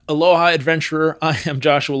Aloha, adventurer. I am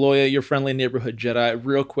Joshua Loya, your friendly neighborhood Jedi.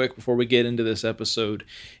 Real quick before we get into this episode,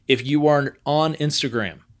 if you are on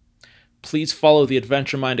Instagram, please follow the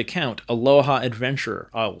Adventure Mind account, Aloha Adventurer.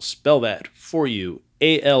 I will spell that for you.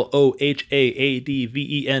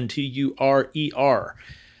 ALOHAADVENTURER.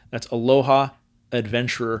 That's Aloha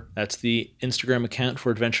Adventurer. That's the Instagram account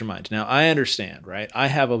for Adventure Mind. Now, I understand, right? I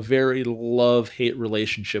have a very love-hate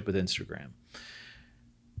relationship with Instagram.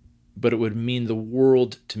 But it would mean the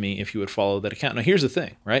world to me if you would follow that account. Now, here's the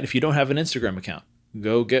thing, right? If you don't have an Instagram account,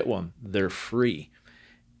 go get one. They're free.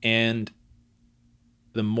 And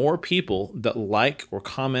the more people that like or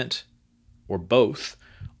comment or both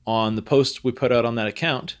on the posts we put out on that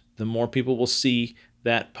account, the more people will see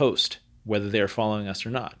that post, whether they're following us or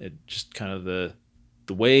not. It just kind of the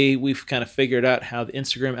way we've kind of figured out how the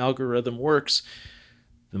Instagram algorithm works.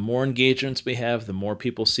 The more engagements we have, the more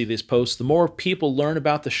people see these posts, the more people learn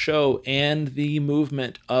about the show and the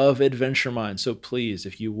movement of Adventure Mind. So please,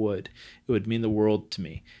 if you would, it would mean the world to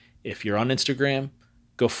me. If you're on Instagram,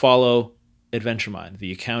 go follow Adventure Mind.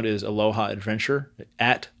 The account is Aloha Adventure,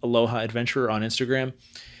 at Aloha Adventure on Instagram.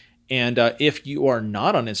 And if you are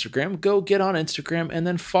not on Instagram, go get on Instagram and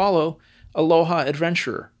then follow Aloha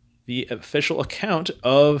Adventurer, the official account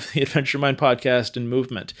of the Adventure Mind podcast and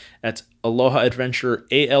movement. That's Aloha Adventurer,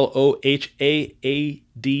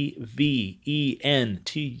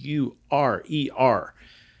 ALOHAADVENTURER.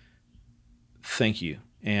 Thank you.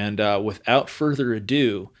 And without further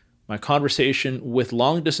ado, my conversation with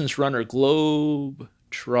long-distance runner, globe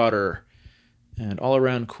trotter, and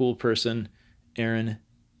all-around cool person, Erin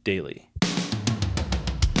Daley.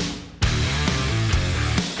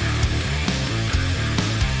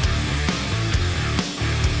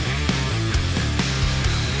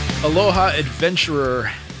 Aloha,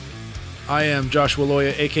 adventurer. I am Joshua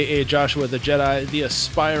Loya, a.k.a. Joshua the Jedi, the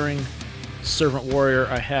aspiring servant warrior.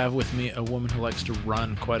 I have with me a woman who likes to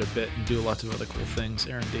run quite a bit and do lots of other cool things.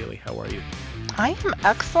 Erin Daley, how are you? I am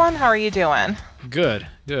excellent. How are you doing? Good.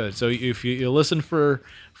 So if you listen for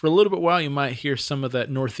a little bit while, you might hear some of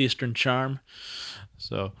that northeastern charm.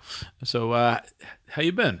 So how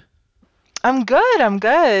you been? I'm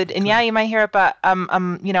good. And yeah, you might hear it, but I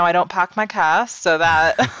don't pack my cast, so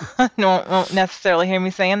that won't necessarily hear me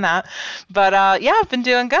saying that. But yeah, I've been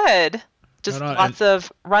doing good. Just lots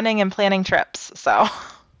of running and planning trips. So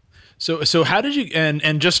how did you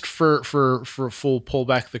and just for full pull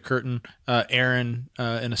back the curtain, Erin,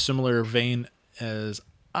 in a similar vein as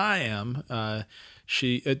I am,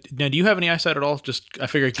 she now do you have any eyesight at all? Just I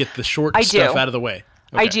figure get the short stuff out of the way.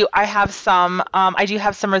 Okay. I do. I have some. I do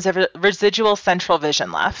have some residual central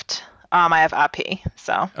vision left. I have AP.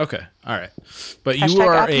 So. Okay. All right. But you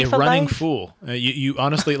are a running fool. You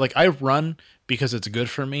honestly I run because it's good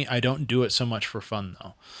for me. I don't do it so much for fun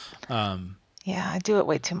though. Yeah, I do it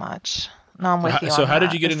way too much. No, I'm with you. So on how that.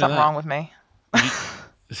 did you get There's into something wrong with me.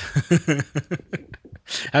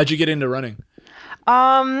 How'd you get into running?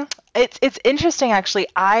 It's interesting actually.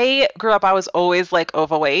 I grew up, I was always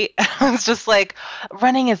overweight. I was just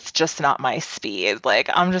running is just not my speed.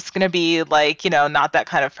 I'm just going to be not that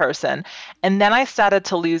kind of person. And then I started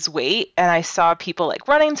to lose weight and I saw people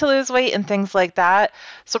running to lose weight and things like that.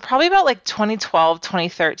 So probably about 2012,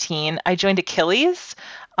 2013, I joined Achilles.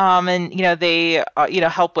 And they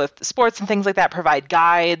help with sports and things like that, provide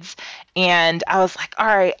guides. And I was like, all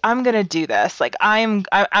right, I'm gonna do this. I'm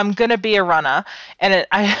gonna be a runner. And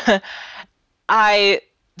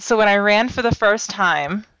so when I ran for the first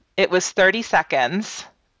time, it was 30 seconds,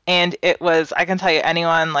 and it was, I can tell you,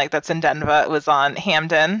 anyone that's in Denver, it was on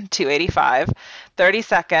Hamden 285, 30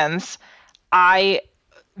 seconds. I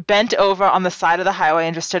bent over on the side of the highway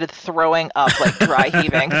and just started throwing up, dry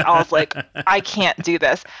heaving. I was like, I can't do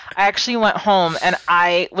this. I actually went home and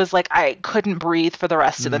I was I couldn't breathe for the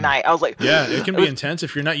rest of the night. I was like, yeah, it can be intense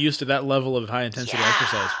if you're not used to that level of high intensity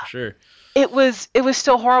exercise, for sure. It was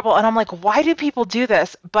still horrible. And I'm like, why do people do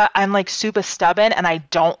this? But I'm super stubborn and I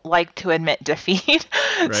don't like to admit defeat.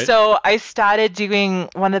 Right. So I started doing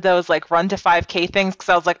one of those run to 5K things because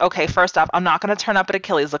I was like, okay, first off, I'm not going to turn up at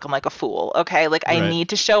Achilles looking like a fool. Okay. I need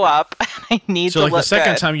to show up. I need to look good. So the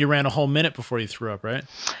second time you ran a whole minute before you threw up, right?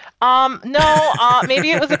 No,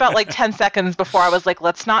 maybe it was about 10 seconds before I was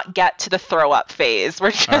let's not get to the throw up phase.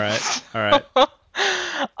 We're just... All right.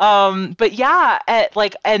 But yeah,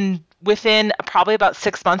 and within probably about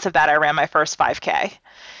 6 months of that, I ran my first 5K,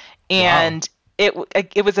 and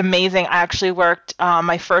it was amazing. I actually worked.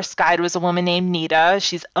 My first guide was a woman named Nita.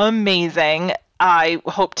 She's amazing. I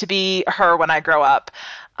hope to be her when I grow up.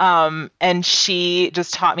 And she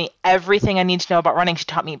just taught me everything I need to know about running. She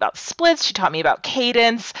taught me about splits. She taught me about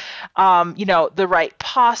cadence, the right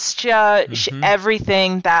posture, Mm-hmm.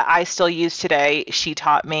 everything that I still use today. She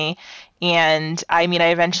taught me. And I mean, I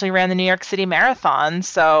eventually ran the New York City Marathon.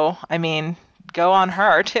 So, I mean, go on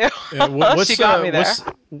her too. Yeah, She got me there.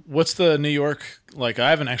 what's the New York like? I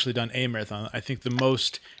haven't actually done a marathon. I think the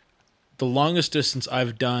longest distance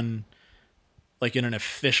I've done like in an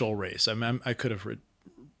official race. I could have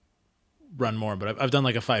run more, but I've done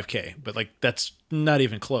like a 5K, but like that's not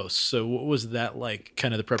even close. So what was that like?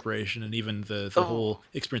 Kind of the preparation and even the Oh, whole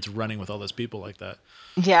experience of running with all those people like that.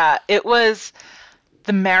 yeah, it was.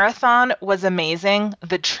 The marathon was amazing.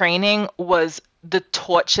 The training was the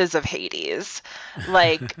torches of Hades.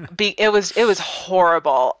 Like it was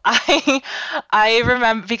horrible. I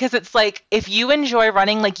remember because it's like if you enjoy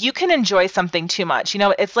running, like you can enjoy something too much.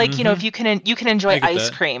 It's like, Mm-hmm. if you can enjoy I get ice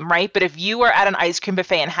that. cream, right? But if you were at an ice cream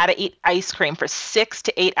buffet and had to eat ice cream for 6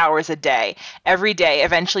 to 8 hours a day, every day,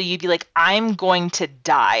 eventually you'd be like, I'm going to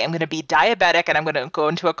die. I'm going to be diabetic and I'm going to go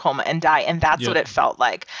into a coma and die. And that's what Yep. it felt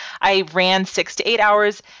like. I ran 6 to 8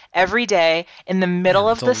 hours every day in the Man, middle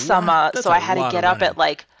that's of a the lot. summer. That's So a I had to lot of get up at running.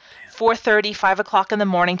 like 4:30, 5 o'clock in the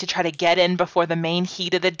morning to try to get in before the main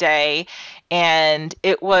heat of the day. And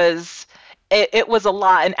it was a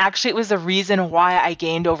lot. And actually, it was the reason why I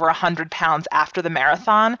gained over 100 pounds after the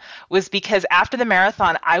marathon, was because after the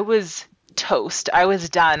marathon, I was toast. I was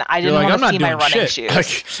done. I You're didn't like, want to I'm see not my doing running shit. shoes.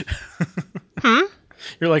 Like, Hmm?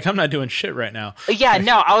 you're like, I'm not doing shit right now. Yeah, Like,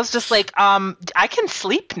 no, I was just like, I can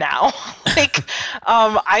sleep now. Like,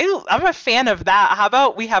 I'm a fan of that. How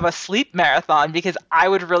about we have a sleep marathon, because I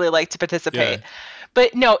would really like to yeah, participate.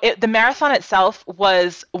 But no, the marathon itself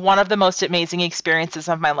was one of the most amazing experiences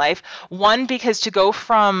of my life. One, because to go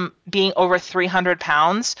from being over 300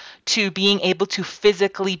 pounds to being able to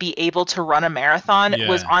physically be able to run a marathon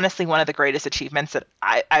was yeah. honestly one of the greatest achievements that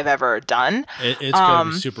I've ever done. It's got to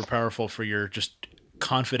be Um, super powerful for your just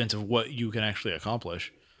confidence of what you can actually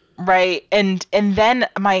accomplish. Right. And then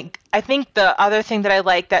I think the other thing that I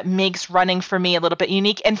like that makes running for me a little bit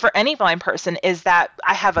unique, and for any blind person, is that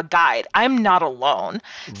I have a guide. I'm not alone.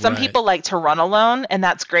 Some Right. people like to run alone, and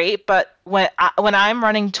that's great, but when I'm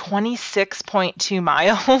running 26.2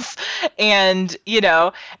 miles and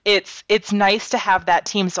it's nice to have that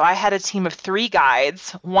team. So I had a team of 3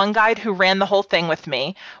 guides, one guide who ran the whole thing with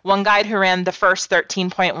me, one guide who ran the first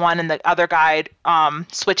 13.1, and the other guide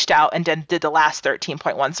switched out and did the last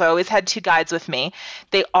 13.1. So I always had 2 guides with me.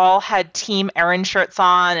 They all had Team Erin shirts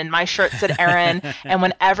on, and my shirt said Erin. And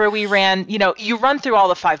whenever we ran, you run through all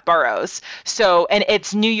the 5 boroughs. So, and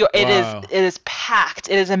it's New York. It is Wow. it is packed.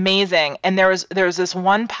 It is amazing. And there's this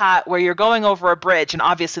one part where you're going over a bridge, and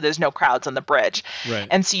obviously there's no crowds on the bridge. Right.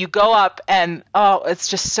 And so you go up, and oh, it's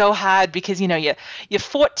just so hard, because you're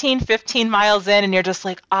 14, 15 miles in, and you're just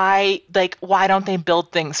like, why don't they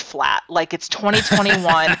build things flat? Like, it's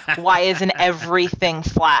 2021. Why isn't everything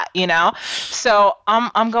flat? So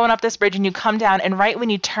I'm going up this bridge, and you come down, and right when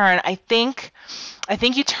you turn, I think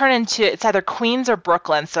you turn into, it's either Queens or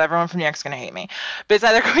Brooklyn. So everyone from New York's going to hate me. But it's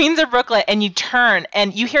either Queens or Brooklyn, and you turn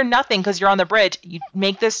and you hear nothing because you're on the bridge. You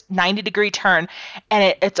make this 90-degree turn,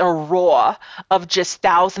 and it's a roar of just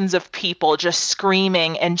thousands of people just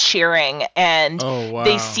screaming and cheering. And Oh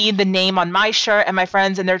they wow. see the name on my shirt and my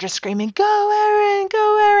friends, and they're just screaming, "Go, Erin,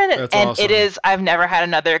 go, Erin." That's And it awesome. is, I've never had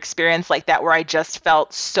another experience like that where I just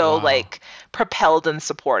felt so Wow. like propelled and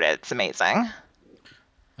supported. It's amazing.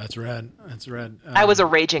 That's rad. That's rad. I was a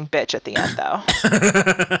raging bitch at the end, though.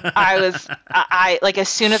 I like, as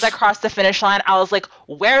soon as I crossed the finish line, I was like,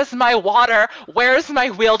 "Where's my water? Where's my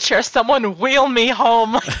wheelchair? Someone wheel me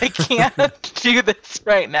home! Like, I can't do this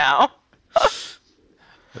right now."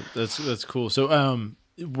 That's cool. So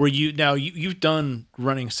were you now you've done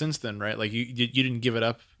running since then, right? Like you didn't give it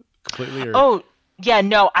up completely or Oh, yeah,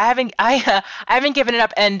 no, I haven't. I haven't given it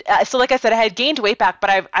up, and so, like I said, I had gained weight back,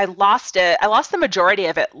 but I lost it. I lost the majority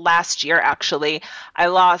of it last year. Actually, I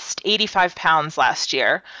lost 85 pounds last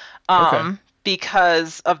year, okay.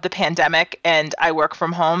 because of the pandemic, and I work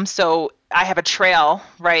from home. So I have a trail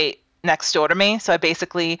right next door to me. So I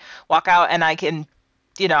basically walk out, and I can.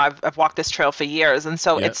 I've walked this trail for years, and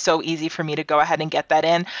so Yeah. it's so easy for me to go ahead and get that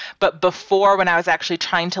in. But before, when I was actually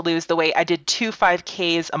trying to lose the weight, I did 2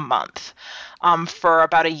 5Ks a month, for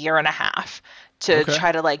about a year and a half, to Okay.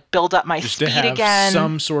 try to like build up my Just to speed have again.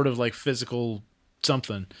 some sort of like physical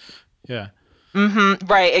something. Yeah.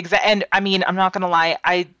 Right, exactly. And I mean, I'm not gonna lie,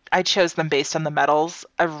 I chose them based on the medals.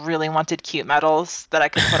 I really wanted cute medals that I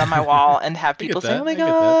could put on my wall and have I get people say, "Oh that. my I get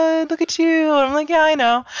that. God, look at you!" And I'm like, "Yeah, I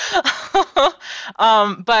know."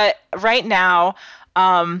 But right now,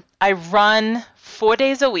 I run 4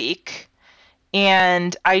 days a week,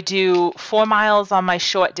 and I do 4 miles on my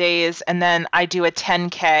short days, and then I do a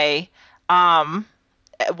 10K um,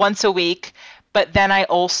 once a week. But then I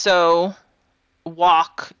also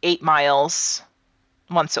walk 8 miles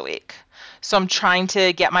once a week. So I'm trying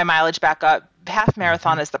to get my mileage back up. Half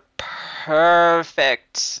Hmm. marathon is the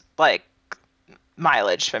perfect like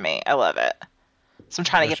mileage for me. I love it. So I'm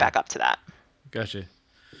trying to get Gotcha. back up to that. Gotcha.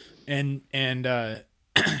 And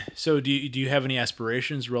so do you have any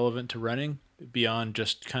aspirations relevant to running beyond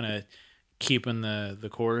just kind of keeping the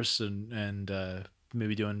course and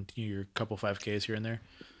maybe doing your couple 5Ks here and there?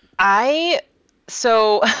 I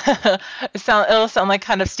so it'll sound like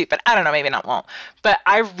kind of stupid. I don't know, maybe not won't. But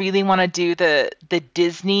I really want to do the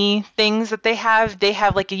Disney things that they have. They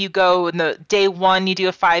have like you go in the day one you do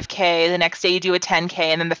a 5K, the next day you do a 10K,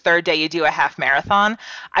 and then the third day you do a half marathon.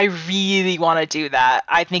 I really want to do that.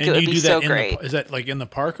 I think it And would you be do that so in the great. is that like in the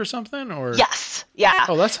park or something or? Yes. Yeah.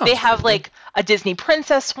 Oh, that They sounds have cool. like a Disney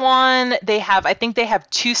princess one. They have I think they have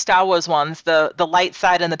two Star Wars ones, the light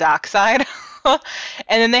side and the dark side.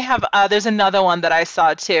 And then they have there's another one that I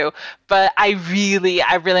saw too. But I really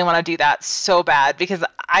want to do that so bad because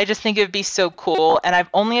I just think it would be so cool. And I've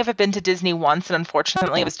only ever been to Disney once, and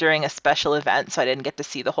unfortunately it was during a special event, so I didn't get to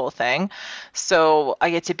see the whole thing. So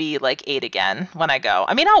I get to be like 8 again when I go.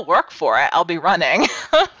 I mean, I'll work for it. I'll be running,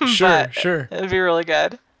 Sure, but sure. it'd be really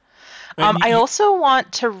good. And I also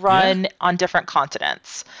want to yeah, run on different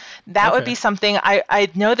continents. That would be okay. something I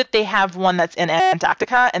know that they have one that's in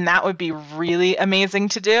Antarctica, and that would be really amazing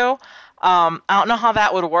to do. I don't know how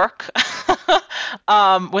that would work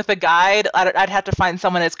with a guide. I'd have to find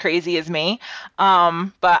someone as crazy as me,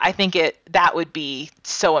 but I think that would be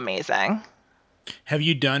so amazing. Have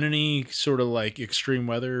you done any sort of like extreme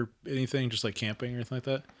weather, anything, just like camping or anything like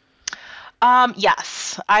that?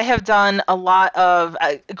 Yes, I have done a lot of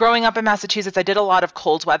growing up in Massachusetts. I did a lot of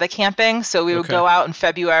cold weather camping. So we would Okay. go out in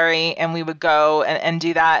February and we would go and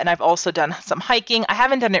do that. And I've also done some hiking. I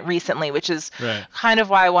haven't done it recently, which is Right. kind of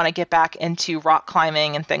why I want to get back into rock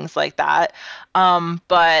climbing and things like that.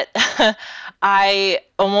 But I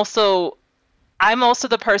am also I'm also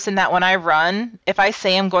the person that when I run, if I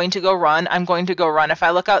say I'm going to go run, I'm going to go run. If I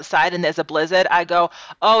look outside and there's a blizzard, I go,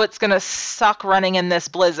 oh, it's going to suck running in this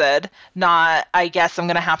blizzard. Not, I guess I'm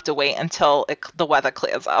going to have to wait until the weather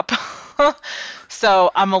clears up.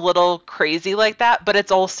 So I'm a little crazy like that, but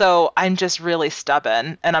it's also, I'm just really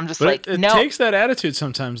stubborn. And I'm just But like, it no, takes that attitude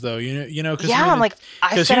sometimes, though. Because I yeah, mean, I'm like,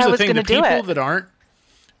 I because said here's I the was thing: going the to do people it. that aren't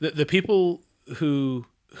the people who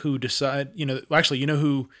decide, well, actually,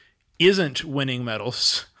 who isn't winning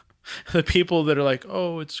medals, the people that are like,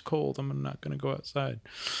 oh, it's cold, I'm not going to go outside.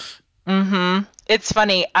 It's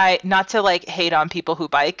funny. Not to like hate on people who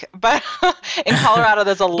bike, but in Colorado,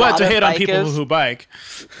 there's a But lot to of hate on people bikers. who bike,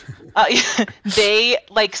 Uh, they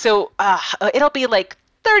like so it'll be like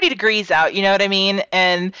 30 degrees out, you know what I mean?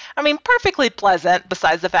 And I mean perfectly pleasant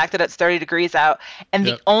besides the fact that it's 30 degrees out, and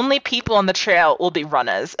the yep. only people on the trail will be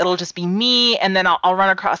runners. It'll just be me, and then I'll run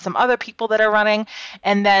across some other people that are running,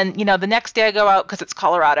 and then the next day I go out because it's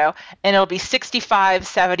Colorado, and it'll be 65,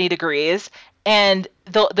 70 degrees, and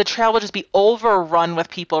the trail will just be overrun with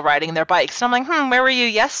people riding their bikes. And I'm like, where were you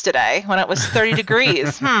yesterday when it was 30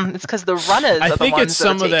 degrees? It's because the runners I are the think it's ones that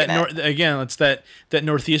are some of that. taking it. Again, it's that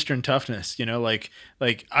northeastern toughness. Like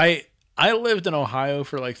I lived in Ohio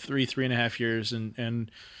for like 3.5 years,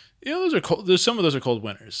 and those are cold. There's some of those are cold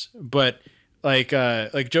winters, but like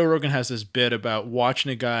Joe Rogan has this bit about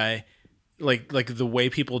watching a guy like the way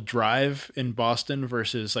people drive in Boston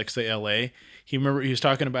versus like say L.A. He was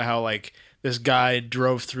talking about how like this guy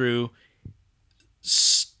drove through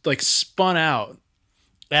like spun out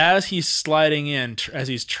as he's sliding in, as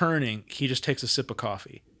he's turning, he just takes a sip of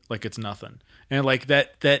coffee like it's nothing, and like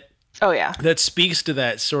Oh yeah. that speaks to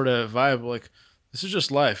that sort of vibe. Like this is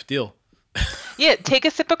just life. Deal. Yeah, take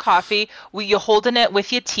a sip of coffee. You're holding it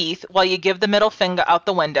with your teeth while you give the middle finger out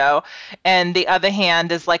the window, and the other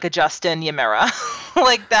hand is like adjusting your mirror.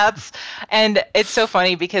 Like and it's so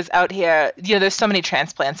funny because out here, there's so many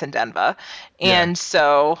transplants in Denver. Yeah, And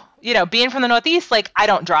so, being from the Northeast, like I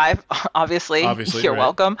don't drive, obviously, obviously, you're right.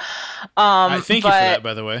 welcome. I thank you for But that,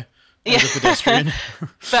 by the way, yeah. as a pedestrian.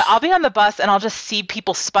 But I'll be on the bus and I'll just see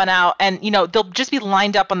people spun out, and they'll just be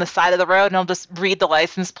lined up on the side of the road, and I'll just read the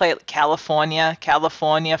license plate: California,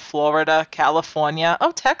 California, Florida, California,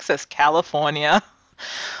 oh Texas, California. I'm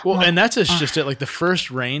Well, like, and that's just it. Like the first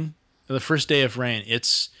day of rain,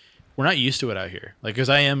 we're not used to it out here. Like, because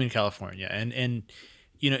I am in California, and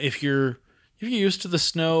if you're used to the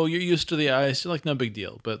snow, you're used to the ice. You're like no big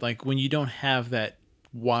deal. But like when you don't have that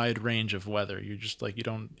wide range of weather, you're just like you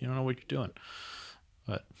don't know what you're doing.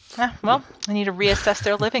 But Well, I need to reassess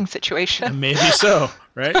their living situation. maybe so,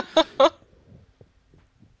 right?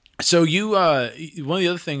 So you, one of the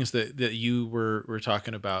other things that you were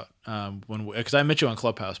talking about, because I met you on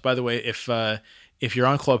Clubhouse. By the way, if you're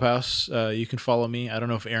on Clubhouse, you can follow me. I don't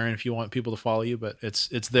know if Erin, if you want people to follow you, but it's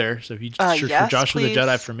there. So if you search for Yes, Joshua the Jedi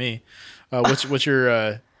please. for me, what's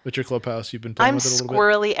your Clubhouse? You've been playing I'm with it a little bit.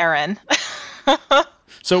 squirrely Erin.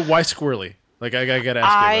 So why squirrely? Like I gotta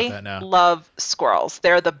ask you about I that now. love squirrels.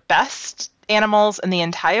 They're the best animals in the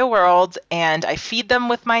entire world, and I feed them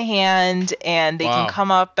with my hand, and they can Wow.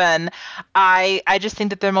 come up, and I just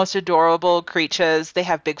think that they're most adorable creatures. They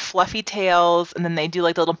have big fluffy tails, and then they do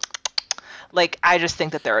like the little like I just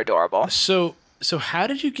think that they're adorable. So how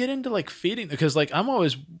did you get into like feeding? Because like I'm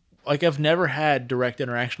always like I've never had direct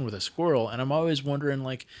interaction with a squirrel, and I'm always wondering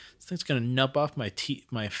like this thing's gonna nub off my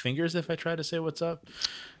fingers if I try to say what's up.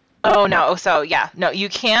 Oh no, so yeah, no, you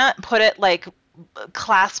can't put it like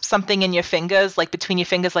clasp something in your fingers, like between your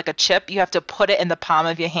fingers, like a chip. You have to put it in the palm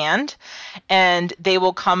of your hand, and they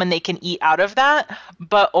will come and they can eat out of that.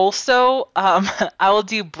 But also, I will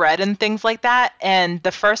do bread and things like that. And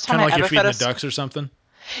the first time Kind of I like you're ever fed feeding a the ducks or something.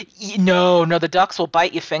 no, no, the ducks will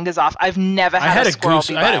bite your fingers off. I've never had a squirrel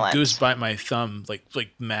be I had a goose violent. bite my thumb like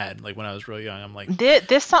mad like when I was real young. I'm like,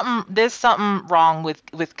 There's something wrong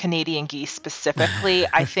with Canadian geese specifically.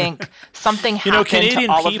 I think something happened to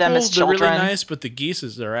Canadian all of them people as they're really children. nice, but the geese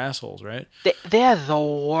is they're assholes, right? They're the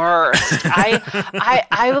worst.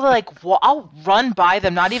 I will like I'll run by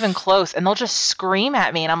them, not even close, and they'll just scream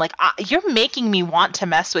at me, and I'm like, "You're making me want to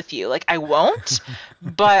mess with you." Like I won't,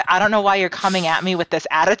 but I don't know why you're coming at me with this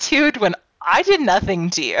attitude when I did nothing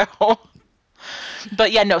to you.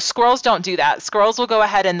 But yeah, no, squirrels don't do that. Squirrels will go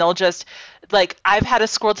ahead and they'll just like I've had a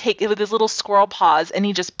squirrel take it with his little squirrel paws and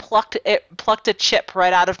he just plucked a chip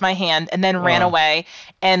right out of my hand and then ran Oh, away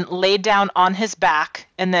and laid down on his back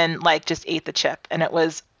and then like just ate the chip and it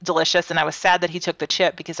was delicious and I was sad that he took the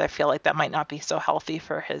chip because I feel like that might not be so healthy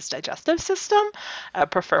for his digestive system. I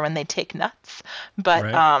prefer when they take nuts, but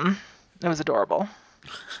right. it was adorable.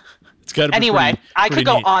 It's got to be Anyway, I pretty could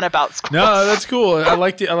go neat. on about No, squirrels. that's cool. I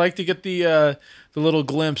like to get the little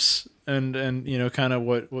glimpse and kind of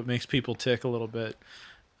what makes people tick a little bit.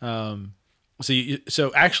 Um,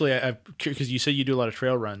 so actually, I because you said you do a lot of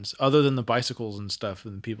trail runs, other than the bicycles and stuff,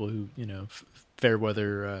 and people who fair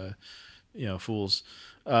weather fools.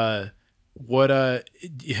 Uh, what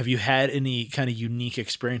have you had any kind of unique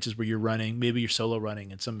experiences where you're running, maybe you're solo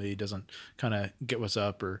running, and somebody doesn't kind of get what's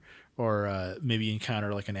up, or maybe you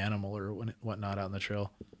encounter like an animal or whatnot out in the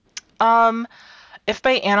trail? Um, if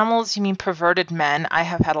by animals you mean perverted men, I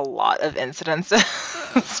have had a lot of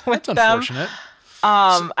incidences with That's them. unfortunate.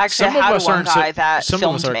 Actually, I Some of had us one aren't so. guy that Some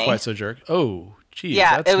of us filmed aren't me. quite so jerk. Oh, geez,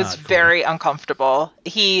 Yeah, it that's was not cool. very uncomfortable.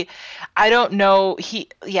 I don't know,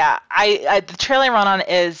 yeah, the trail I run on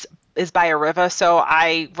is by a river, so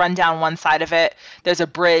I run down one side of it. There's a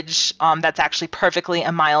bridge that's actually perfectly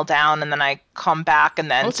a mile down, and then I come back, and Oh,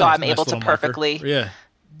 then it's so a I'm able nice to little marker. perfectly Yeah.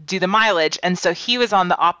 do the mileage. And so he was on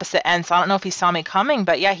the opposite end. So I don't know if he saw me coming,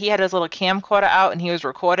 but yeah, he had his little camcorder out and he was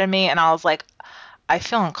recording me. And I was like, I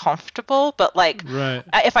feel uncomfortable, but like, Right.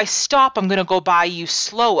 if I stop, I'm going to go by you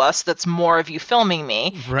slower. So that's more of you filming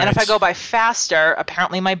me. And if I go Right. by faster,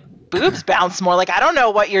 apparently my boobs bounce more. Like, I don't know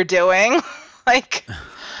what you're doing. Like,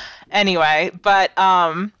 anyway, but,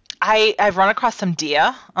 I've run across some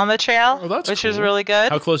deer on the trail, Oh, that's which is cool. really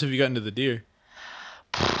good. How close have you gotten to the deer?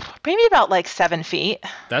 Maybe about like 7 feet.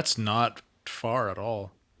 That's not far at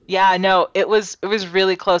all. Yeah, no, it was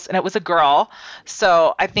really close, and it was a girl.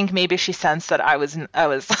 So I think maybe she sensed that I was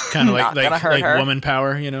Kind of not gonna hurt like her. woman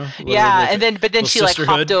power, a little bit of Yeah, like and a then little she like hopped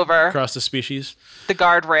sisterhood over across the species. the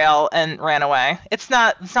guardrail and ran away. It's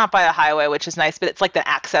not by a highway, which is nice, but it's like the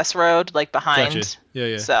access road like Gotcha. behind. Yeah,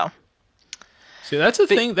 yeah. So, See, that's the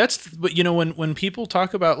but thing. That's but when people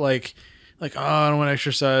talk about like oh I don't want to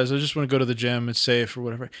exercise, I just want to go to the gym. It's safe or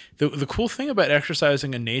whatever. The cool thing about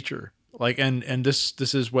exercising in nature, like and this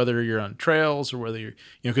is whether you're on trails or whether you're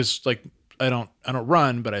because like I don't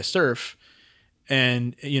run but I surf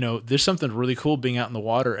and there's something really cool being out in the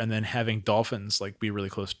water and then having dolphins like be really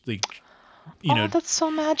close like you oh, know that's so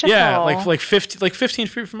yeah magical. like 15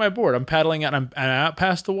 feet from my board I'm paddling out and I'm out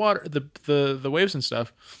past the water the waves and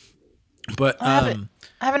stuff but I haven't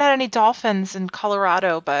I haven't had any dolphins in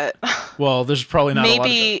Colorado, but well there's probably not a lot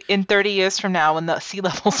of maybe in 30 years from now when the sea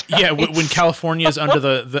levels yeah when rise, California is under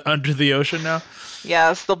the under the ocean now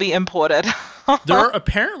yes, they'll be imported. there are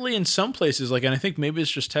apparently in some places like and I think maybe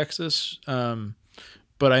it's just Texas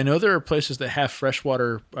but I know there are places that have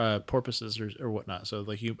freshwater porpoises or whatnot so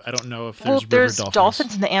like I don't know if Well, there's river there's dolphins.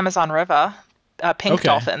 dolphins in the Amazon River, pink Okay.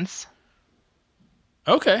 dolphins.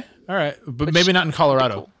 Okay, all right, but which maybe not in would be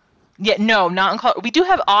Colorado. cool. Yeah, no, not in Colorado. We do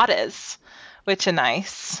have otters, which are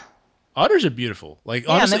nice. Otters are beautiful. Like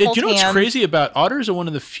Yeah, and they honestly, do hold you know what's crazy hands. about otters? Are one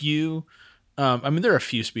of the few. I mean, there are a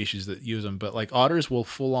few species that use them, but like otters will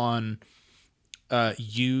full on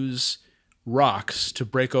use rocks to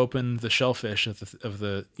break open the shellfish of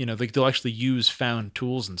the like they'll actually use found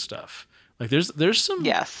tools and stuff. Like Yes.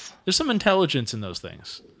 there's some intelligence in those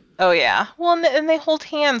things. Oh yeah. Well, and they hold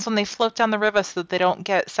hands when they float down the river so that they don't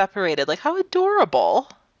get separated. Like how adorable.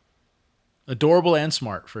 Adorable and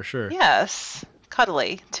smart for sure. Yes.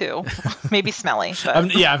 Cuddly too. Maybe smelly, but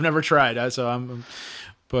I've never tried, so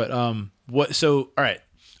but what? So all right,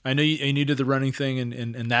 I know you did the running thing,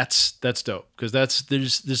 and that's dope because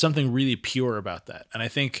there's something really pure about that, and I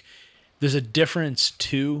think there's a difference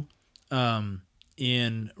too,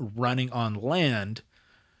 in running on land,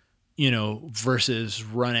 versus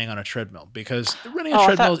running on a treadmill because running on a oh,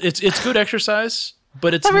 treadmill it's good exercise,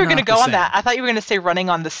 but I it's thought we were going to not the go on that. same. I thought you were going to say running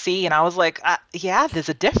on the sea, and I was like, yeah, there's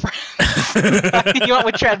a difference. You went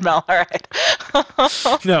with treadmill, all right.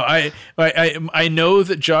 No, I know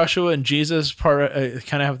that Joshua and Jesus kind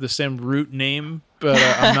of have the same root name, but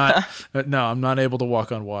I'm not. No, I'm not able to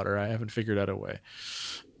walk on water. I haven't figured out a way.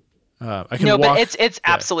 I can No, but walk. it's Yeah.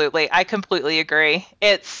 absolutely. I completely agree.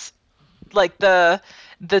 It's like the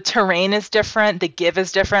terrain is different, the give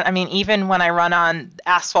is different. I mean, even when I run on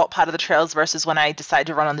asphalt part of the trails versus when I decide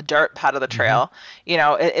to run on the dirt part of the Hmm. trail,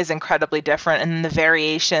 it is incredibly different. And the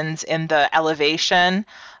variations in the elevation,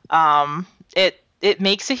 it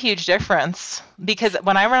makes a huge difference because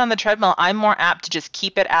when I run on the treadmill, I'm more apt to just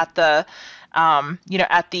keep it at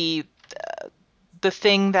at the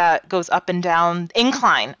thing that goes up and down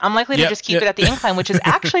incline. I'm likely to Yep. just keep it Yep. at the incline, which is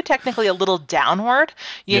actually technically a little downward.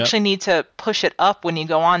 You Yep. actually need to push it up when you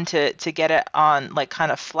go on to get it on like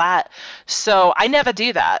kind of flat. So I never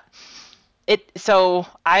do that.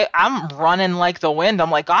 I'm running like the wind.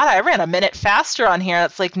 I'm like, God, I ran a minute faster on here.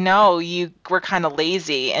 It's like, no, you were kind of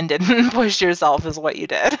lazy and didn't push yourself is what you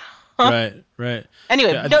did. Right. Right.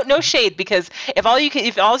 Anyway, Yeah. no shade because if all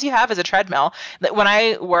you have is a treadmill, when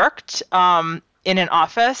I worked in an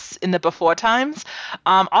office in the before times,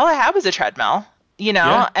 all I had was a treadmill,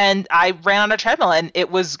 Yeah. and I ran on a treadmill and it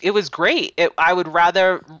was great. I would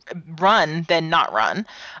rather run than not run.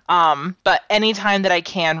 But anytime that I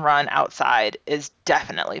can run outside is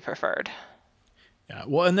definitely preferred. Yeah.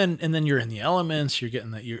 Well, and then you're in the elements. You're getting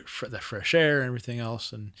the fresh air and everything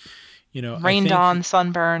else, and I Rained think. on,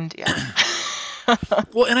 sunburned, yeah.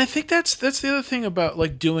 Well, and I think that's the other thing about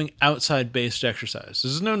like doing outside based exercise.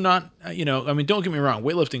 There's no not I mean, don't get me wrong,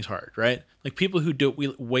 weightlifting's hard, right? Like people who do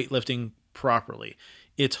weightlifting properly,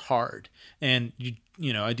 it's hard. And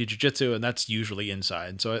I do jujitsu and that's usually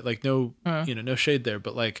inside. So like no Mm. no shade there,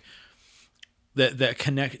 but like that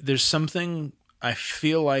connect. There's something I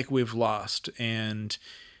feel like we've lost, and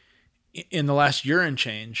in the last year and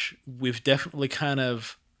change, we've definitely kind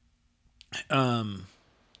of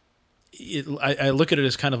I look at it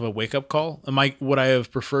as kind of a wake up call. Would I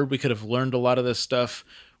have preferred we could have learned a lot of this stuff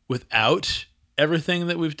without everything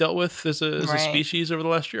that we've dealt with as a Right. species over the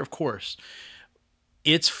last year? Of course,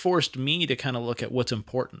 it's forced me to kind of look at what's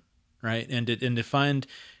important, right, and to find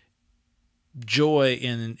joy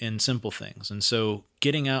in simple things. And so,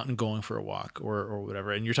 getting out and going for a walk or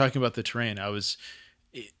whatever. And you're talking about the terrain.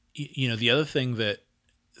 The other thing that,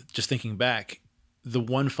 just thinking back, the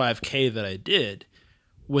 5K that I did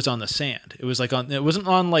was on the sand. It was like it wasn't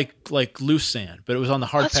on like loose sand, but it was on the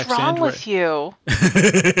hard What's packed wrong sand. Right. with you?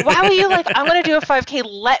 Why were you like, I'm gonna do a 5K?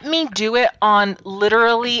 Let me do it on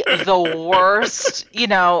literally the worst,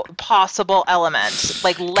 possible element.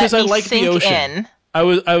 Like, Because let I me like the sink ocean. in. I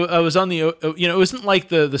was on the it wasn't like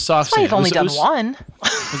the That's soft why sand. you've only done one.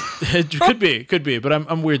 It could be, but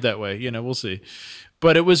I'm weird that way. We'll see.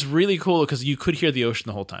 But it was really cool because you could hear the ocean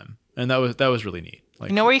the whole time, and that was really neat. You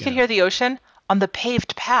Like know where you could hear the ocean? On the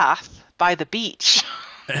paved path by the beach.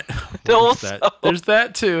 well, Also, there's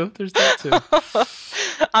that too. There's that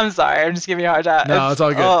too. I'm sorry, I'm just giving you a hard time. No, it's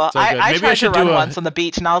all good. It's all good. I Maybe I tried to should do run a. once on the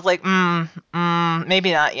beach and I was like,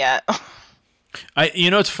 maybe not yet.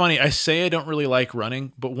 It's funny. I say I don't really like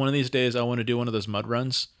running, but one of these days I want to do one of those mud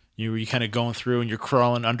runs. You kind of going through and you're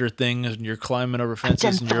crawling under things and you're climbing over I've done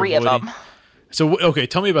fences and you're 3 of avoiding. them. So okay,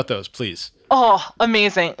 tell me about those, please. Oh,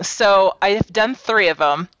 amazing. So I've done 3 of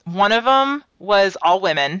them. One of them was all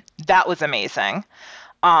women. That was amazing.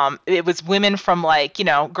 It was women from like,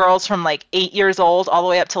 girls from like 8 years old all the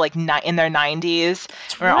way up to like in their 90s.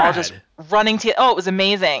 That's We were all just rad. running to, oh, it was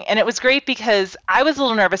amazing. And it was great because I was a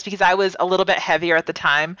little nervous because I was a little bit heavier at the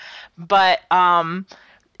time. But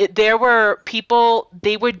there were people,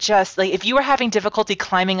 they would just like, if you were having difficulty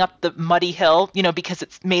climbing up the muddy hill, because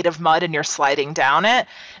it's made of mud and you're sliding down it,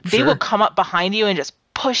 they would Sure. come up behind you and just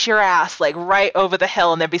push your ass like right over the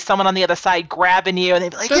hill, and there'd be someone on the other side grabbing you, and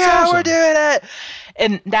they'd be like, That's yeah, we're awesome. doing it.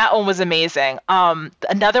 And that one was amazing.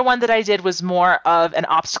 Another one that I did was more of an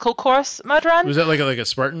obstacle course mud run. Was that like a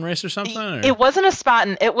Spartan race or something? Or? It wasn't a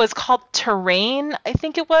Spartan. It was called Terrain, I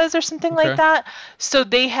think it was, or something like Okay. that. So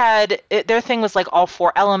they had their thing was like all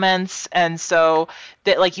four elements, and so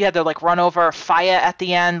that like you had to like run over fire at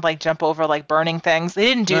the end, like jump over like burning things. They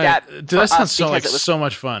didn't do that Dude, for that sounds us because it was so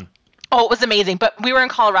much fun. oh, it was amazing. But we were in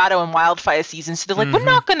Colorado in wildfire season, so they're like, we're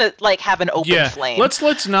not gonna like have an open Yeah, flame.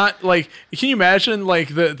 let's not like. Can you imagine like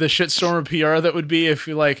the shitstorm of PR that would be if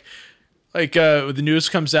you the news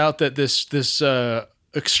comes out that this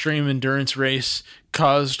extreme endurance race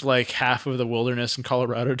caused like half of the wilderness in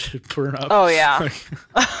Colorado to burn up. Oh yeah.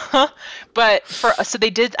 But so they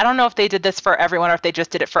did, I don't know if they did this for everyone or if they just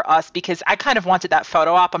did it for us, because I kind of wanted that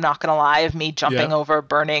photo op, I'm not gonna lie, of me jumping Yeah. over a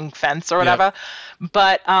burning fence or Yeah. whatever.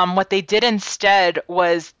 But what they did instead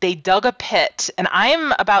was they dug a pit, and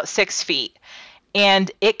I'm about 6 feet,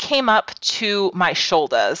 and it came up to my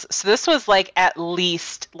shoulders. So this was like at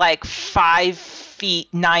least like 5 feet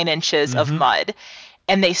 9 inches of mud,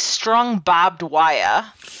 and they strung barbed wire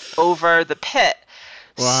over the pit.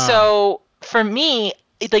 Wow. So for me,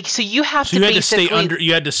 so you have So to you had basically to stay under.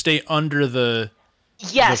 You had to stay under the.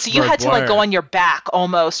 yeah, the so you had barbed to like go wire. on your back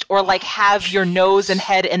almost, or like have your nose and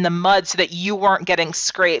head in the mud so that you weren't getting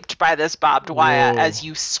scraped by this barbed wire Whoa. as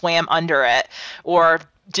you swam under it or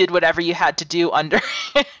did whatever you had to do under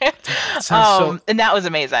it. Sounds so. And that was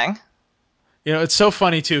amazing. It's so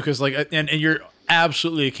funny too, because like, and you're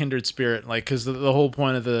absolutely a kindred spirit, like, because the whole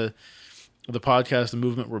point of the podcast, the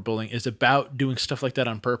movement we're building, is about doing stuff like that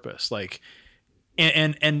on purpose. Like,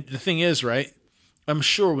 and the thing is, right? I'm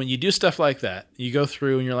sure when you do stuff like that, you go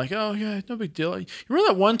through and you're like, oh yeah, no big deal. You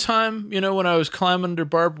remember that one time, when I was climbing under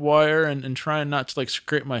barbed wire and trying not to like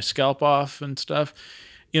scrape my scalp off and stuff.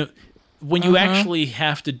 When you actually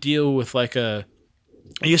have to deal with like I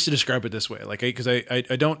used to describe it this way, like, because I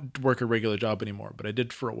don't work a regular job anymore, but I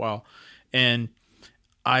did for a while, and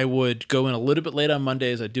I would go in a little bit late on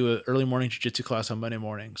Mondays. I'd do an early morning jiu-jitsu class on Monday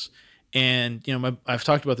mornings, and I've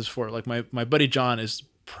talked about this before. Like my buddy John is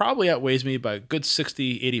probably outweighs me by a good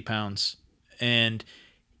 60, 80 pounds, and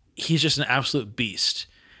he's just an absolute beast.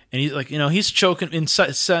 And he's like, he's choking in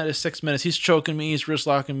 6 minutes. He's choking me. He's wrist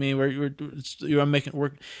locking me. I'm making it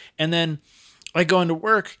work. And then I go into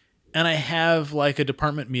work and I have like a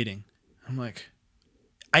department meeting. I'm like,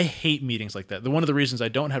 I hate meetings like that. One of the reasons I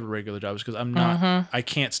don't have a regular job is because I'm not, I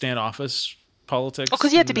can't stand office politics. Well,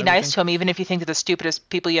 because you have to and be everything. nice to them, even if you think they're the stupidest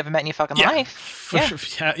people you ever met in your fucking Yeah, life. for Yeah.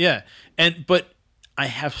 sure. Yeah. But I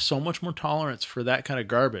have so much more tolerance for that kind of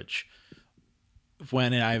garbage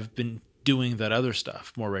when I've been doing that other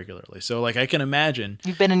stuff more regularly. So like I can imagine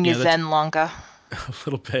You've been in your zen longer. a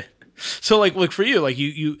little bit. So like for you, like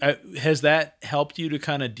you has that helped you to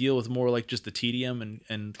kind of deal with more like just the tedium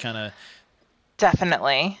and kind of.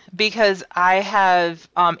 Definitely, because I have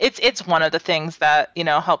it's one of the things that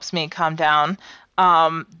helps me calm down,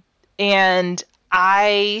 and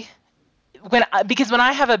because when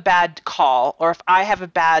I have a bad call, or if I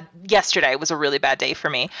have yesterday was a really bad day for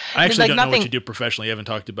me. I actually like don't nothing, know what you do professionally. You haven't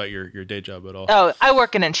talked about your day job at all. Oh, I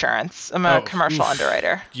work in insurance. I'm a commercial oof.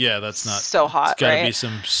 underwriter. Yeah, that's not so hot. It's got to right? be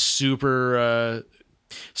some super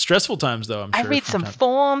stressful times, though. I'm sure. I read some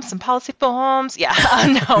forms, some policy forms. Yeah,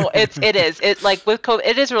 no, it is. It like with COVID,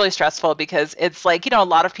 it is really stressful because it's like a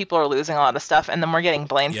lot of people are losing a lot of stuff, and then we're getting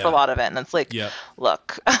blamed for a lot of it, and it's like,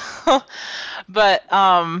 look, but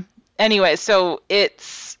anyway, so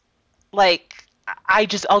it's like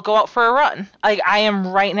I'll go out for a run. Like I am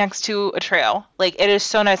right next to a trail. Like it is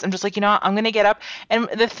so nice. I'm just like, I'm gonna get up. And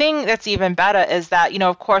the thing that's even better is that,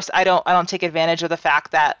 of course I don't take advantage of the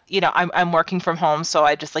fact that, I'm working from home, so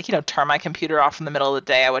I just like, turn my computer off in the middle of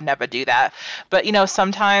the day. I would never do that. But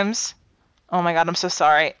sometimes, oh my God, I'm so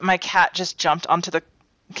sorry. My cat just jumped onto the,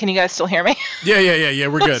 can you guys still hear me? Yeah.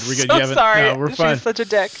 We're good. We're good. So sorry. No, we're fine. She's such a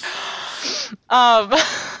dick.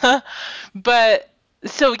 But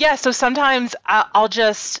so sometimes I'll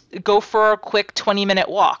just go for a quick 20-minute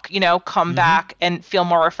walk, come back and feel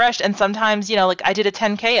more refreshed. And sometimes, like I did a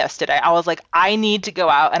 10K yesterday. I was like, I need to go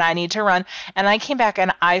out and I need to run. And I came back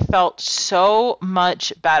and I felt so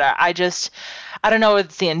much better. I don't know if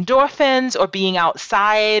it's the endorphins or being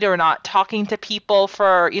outside or not talking to people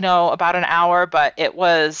for, about an hour, but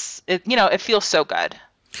it feels so good.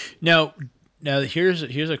 Now here's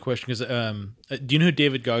a question, because do you know who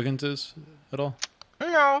David Goggins is at all?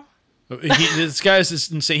 No. This guy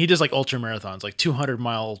is insane. He does like ultra marathons, like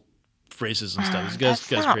 200-mile races and stuff. This That's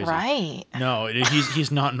guy's not crazy. right. No,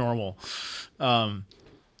 he's not normal. And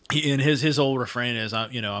his old refrain is,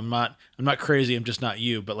 I'm not crazy. I'm just not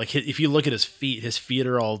you. But like, if you look at his feet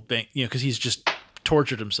are all because he's just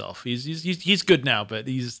tortured himself. He's good now, but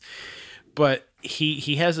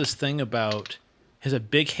he has this thing about, has a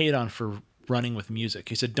big hate on for running with music.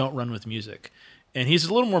 He said, don't run with music. And he's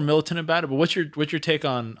a little more militant about it. But what's your take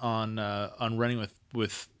on running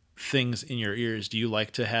with things in your ears? Do you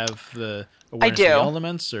like to have the awareness of the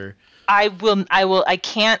elements, or? I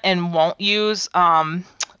can't and won't use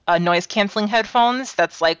noise canceling headphones.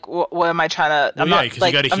 That's like, what am I trying to? Well,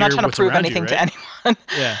 I'm not trying to prove anything to anyone.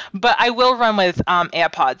 Yeah. But I will run with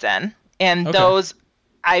AirPods in, and those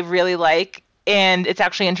I really like. And it's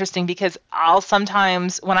actually interesting because I'll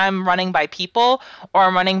sometimes, when I'm running by people or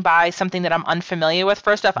I'm running by something that I'm unfamiliar with,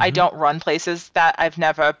 first off, I don't run places that I've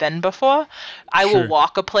never been before. I will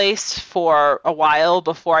walk a place for a while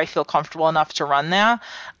before I feel comfortable enough to run there,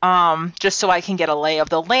 just so I can get a lay of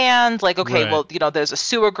the land. Like, okay, well, there's a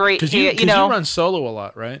sewer grate here. Because you run solo a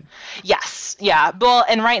lot, right? Yes. Yeah. Well,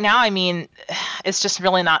 and right now, I mean, it's just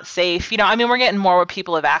really not safe. I mean, we're getting more where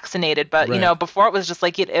people are vaccinated, but, before it was just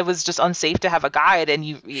like, it was just unsafe to have a guide, and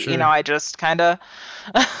I just kind of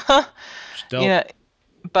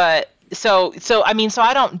but so I mean, so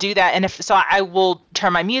I don't do that. And I will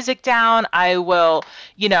turn my music down. I will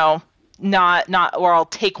not or I'll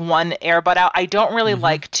take one earbud out. I don't really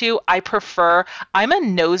like to. I'm a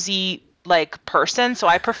nosy person, so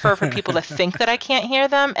I prefer for people to think that I can't hear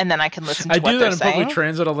them, and then I can listen to what they're saying. I do that in public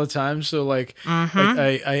transit all the time. So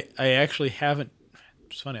I actually haven't.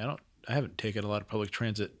 It's funny. I haven't taken a lot of public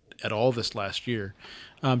transit at all this last year.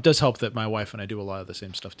 It does help that my wife and I do a lot of the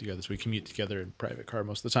same stuff together, so we commute together in private car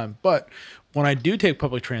most of the time. But when I do take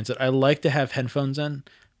public transit, I like to have headphones in,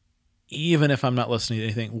 even if I'm not listening to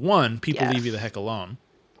anything. One, people leave you the heck alone,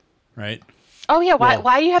 right? Oh yeah,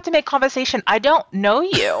 why do you have to make conversation? I don't know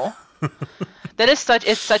you. It's such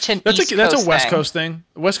an East Coast thing. That's a West Coast thing.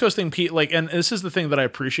 West Coast thing, and this is the thing that I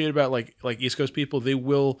appreciate about like East Coast people. They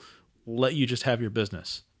will let you just have your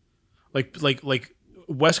business. Like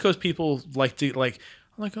West Coast people like to I'm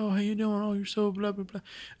like, oh, how you doing? Oh, you're so blah blah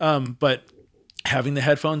blah. But having the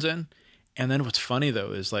headphones in, and then what's funny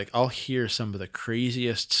though is like I'll hear some of the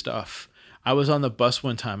craziest stuff. I was on the bus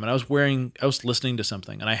one time and I was listening to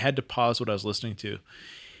something, and I had to pause what I was listening to.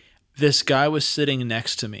 This guy was sitting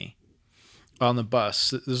next to me on the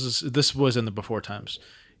bus. This was in the before times.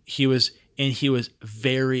 He was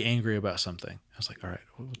very angry about something. I was like, all right,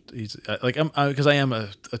 he's because I am a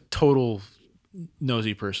total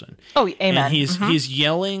nosy person. Oh, amen. And he's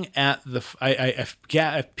yelling at the.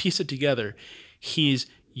 I piece it together. He's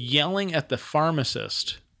yelling at the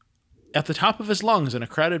pharmacist at the top of his lungs in a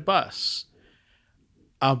crowded bus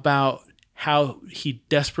about how he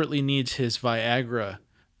desperately needs his Viagra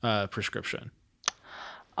prescription.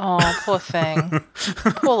 Oh, poor thing.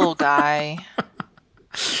 Poor little guy.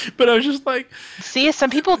 But I was just like, see, some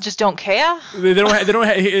people just don't care. They don't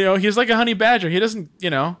have, he's like a honey badger. He doesn't,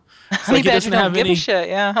 honey badger don't give a shit.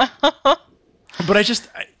 Yeah.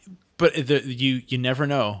 But you never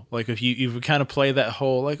know. Like if you kind of play that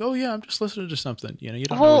whole like, oh yeah, I'm just listening to something. You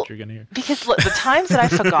don't know what you're gonna hear. Because look, the times that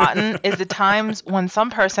I've forgotten is the times when some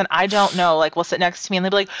person I don't know will sit next to me and they'll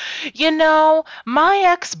be like, my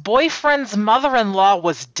ex-boyfriend's mother-in-law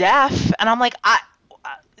was deaf, and I'm like,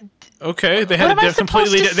 okay, they have a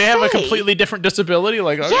completely different disability.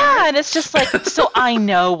 Like, okay. Yeah, and it's just like, so I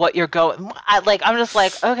know what you're going. I'm just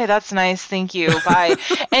like, okay, that's nice, thank you, bye.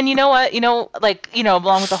 And you know what?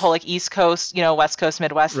 Along with the whole East Coast, West Coast,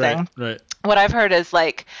 Midwest thing. Right. What I've heard is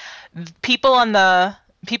people in the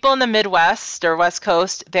Midwest or West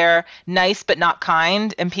Coast, they're nice but not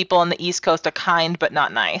kind, and people on the East Coast are kind but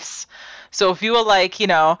not nice. So if you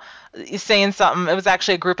were saying something, it was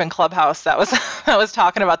actually a group in Clubhouse that was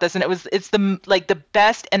talking about this, and it's the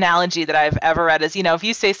best analogy that I've ever read is, if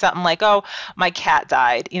you say something like, oh, my cat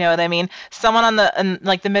died, you know what I mean? Someone in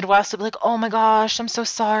the Midwest would be like, oh my gosh, I'm so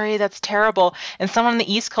sorry, that's terrible. And someone on the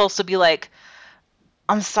East Coast would be like,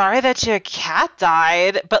 I'm sorry that your cat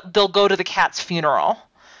died, but they'll go to the cat's funeral.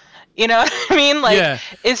 You know what I mean?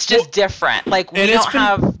 It's just different. We don't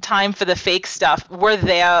have time for the fake stuff. We're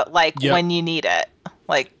there when you need it.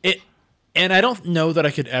 And I don't know that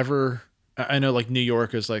I could ever. I know New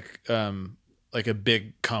York is like a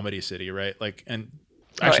big comedy city, right? And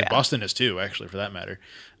actually Boston is too, actually, for that matter.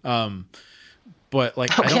 But I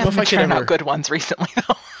don't know if I could ever. Out good ones recently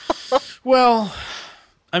though. Well,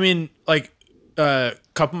 I mean,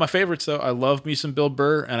 Couple of my favorites though. I love me some Bill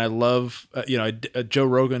Burr, and I love Joe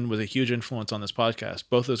Rogan was a huge influence on this podcast.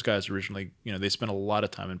 Both those guys originally, they spent a lot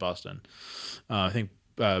of time in Boston. I think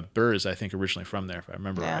Burr is, I think, originally from there, if I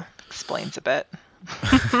remember Yeah, right. explains a bit.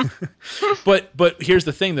 But here's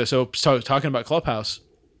the thing though. So talking about Clubhouse,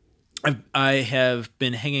 I have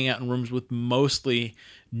been hanging out in rooms with mostly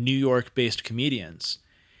New York-based comedians,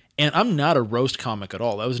 and I'm not a roast comic at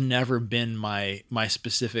all. That was never been my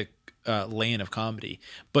specific lane of comedy.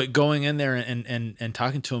 But going in there and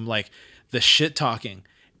talking to them, like the shit talking,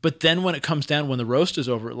 but then when it comes down, when the roast is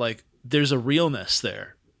over, like there's a realness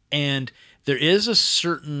there, and there is a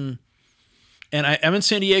certain. And I'm in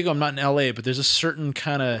San Diego. I'm not in LA, but there's a certain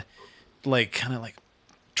kind of like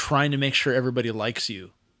trying to make sure everybody likes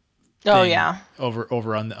you. Oh yeah.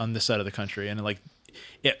 Over on this side of the country, and like,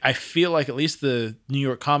 I feel like at least the New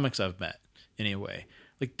York comics I've met anyway,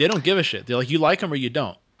 like they don't give a shit. They're like, you like them or you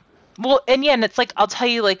don't. Well, and yeah, and it's like I'll tell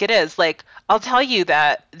you like it is. Like I'll tell you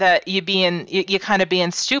that you kind of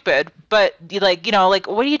being stupid, but you like like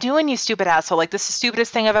what are you doing, you stupid asshole? Like this is the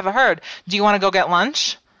stupidest thing I've ever heard. Do you want to go get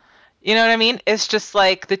lunch? You know what I mean? It's just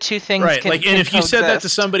like the two things right. can, like, can and if you said that to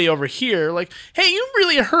coexist. somebody over here, like, hey, you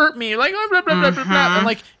really hurt me, like blah blah blah blah blah, and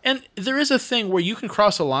like, and there is a thing where you can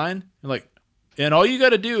cross a line, and like, and all you got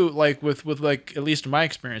to do, like with like at least in my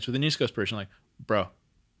experience with an East Coast person, like, bro,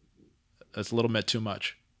 that's a little bit too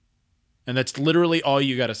much, and that's literally all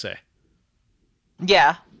you got to say.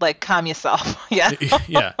 Yeah, like calm yourself. Yeah.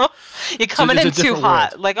 Yeah. You're coming in too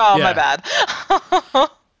hot. World. Like, oh, Yeah. my bad.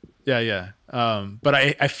 Yeah. But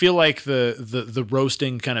I feel like the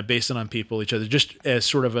roasting kind of basing on people, each other, just as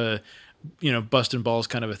sort of a, busting balls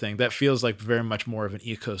kind of a thing, that feels like very much more of an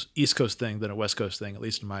East Coast thing than a West Coast thing, at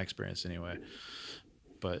least in my experience anyway.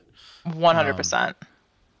 But 100%.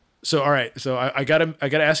 so, all right. So I gotta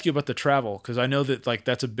ask you about the travel, because I know that like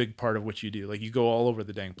that's a big part of what you do. Like you go all over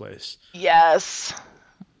the dang place. Yes.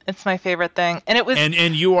 It's my favorite thing. And it was And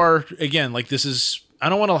you are, again, like this is, I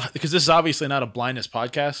don't want to, because this is obviously not a blindness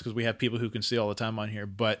podcast because we have people who can see all the time on here,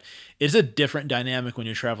 but it's a different dynamic when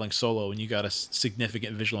you're traveling solo and you got a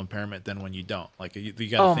significant visual impairment than when you don't. Like you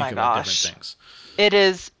got to think about different things. It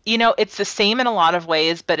is, it's the same in a lot of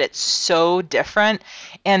ways, but it's so different.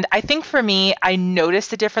 And I think for me, I noticed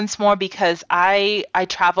the difference more because I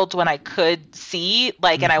traveled when I could see,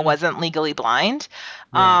 like, and I wasn't legally blind.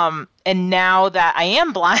 Right. And now that I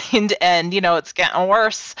am blind and, it's getting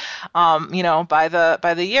worse, by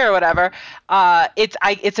the year or whatever,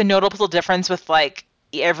 it's a noticeable difference with like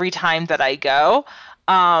every time that I go.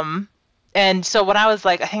 And so when I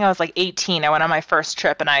think I was like 18, I went on my first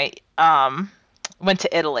trip and I, went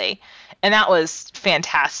to Italy, and that was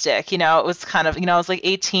fantastic. It was kind of, I was like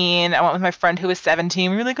 18. I went with my friend who was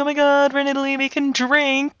 17. We were like, oh my God, we're in Italy, we can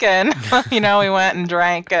drink. And, we went and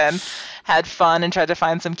drank and had fun and tried to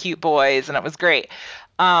find some cute boys, and it was great.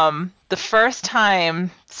 The first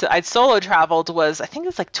time I'd solo traveled was, I think it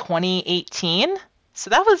was like 2018.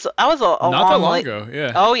 So that was a not long, that long ago.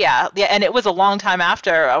 Yeah. Oh yeah. Yeah. And it was a long time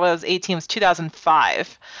after I was 18. It was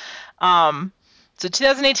 2005. So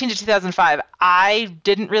 2018 to 2005, I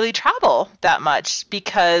didn't really travel that much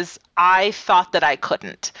because I thought that I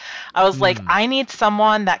couldn't. I was like, I need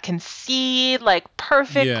someone that can see like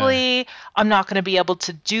perfectly. Yeah. I'm not going to be able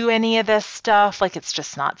to do any of this stuff. Like, it's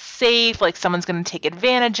just not safe. Like, someone's going to take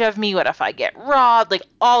advantage of me. What if I get robbed? Like,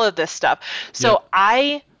 all of this stuff. So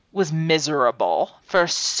I was miserable for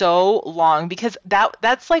so long because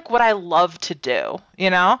that's like what I love to do,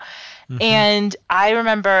 And I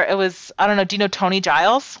remember it was, I don't know, do you know Tony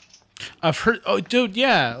Giles? I've heard, oh dude,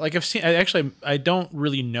 yeah. Like I've seen, I don't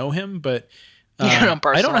really know him, but You don't know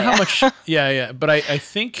personally. I don't know how much, yeah. But I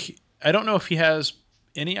think, I don't know if he has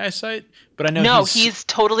any eyesight, but I know he's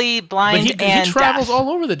totally blind but and he travels deaf. all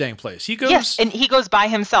over the dang place. He goes, Yes, and he goes by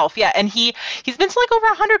himself. Yeah, and he's been to like over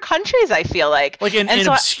 100 countries, I feel like. Like in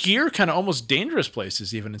so obscure, kind of almost dangerous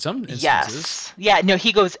places, even in some instances. Yes. Yeah, no,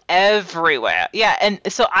 he goes everywhere. Yeah, and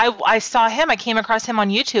so I saw him, I came across him on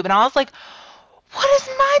YouTube, and I was like, what is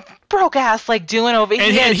my broke ass like doing over here?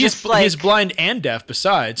 And he's blind and deaf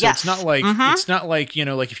besides. So yes. It's not like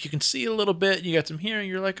like if you can see a little bit, you got some hearing,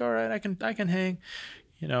 you're like, all right, I can hang,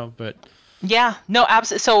 but yeah, no,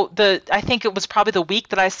 absolutely. So I think it was probably the week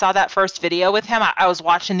that I saw that first video with him. I was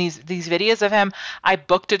watching these videos of him. I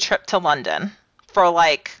booked a trip to London for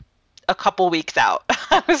like a couple weeks out.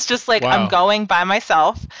 I was just like, wow. I'm going by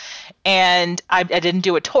myself. And I didn't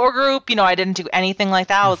do a tour group, I didn't do anything like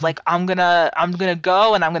that. I was like, I'm gonna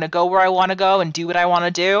go, and I'm gonna go where I want to go and do what I want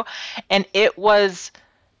to do. And it was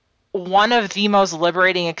one of the most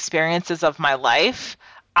liberating experiences of my life.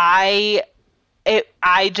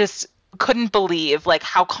 couldn't believe like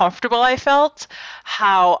how comfortable I felt,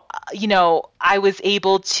 how I was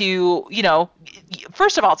able to,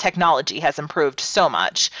 first of all, technology has improved so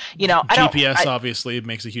much. I don't GPS obviously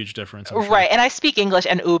makes a huge difference, I'm sure. right, and I speak English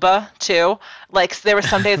and Uba too. Like there were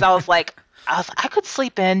some days I could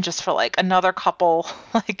sleep in just for like another couple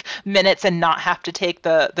like minutes and not have to take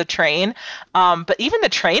the train. But even the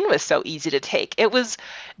train was so easy to take.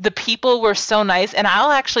 The people were so nice, and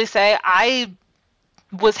I'll actually say I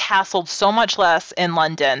was hassled so much less in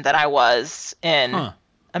London than I was in Huh.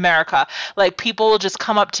 America. Like people will just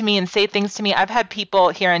come up to me and say things to me. I've had people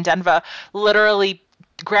here in Denver literally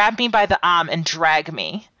grab me by the arm and drag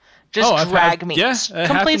me. Oh, Just drag me. yeah, it Complete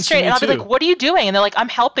happens to straight. me And I'll be like, too. "What are you doing?" And they're like, "I'm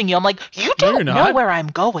helping you." I'm like, "You No, you're don't know not. where I'm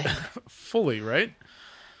going." Fully, right?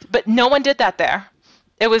 But no one did that there.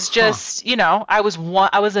 It was Huh. just, I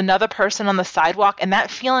was another person on the sidewalk, and that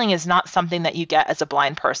feeling is not something that you get as a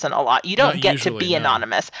blind person a lot. You Not don't get to usually, be no.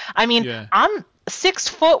 anonymous. I mean, Yeah. I'm 6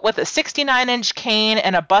 foot with a 69-inch cane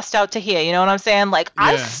and a bust out to here. You know what I'm saying? Like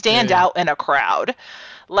I Yeah, yeah, stand yeah. out in a crowd,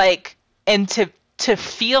 like, and to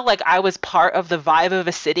feel like I was part of the vibe of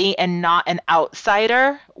a city and not an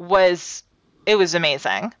outsider it was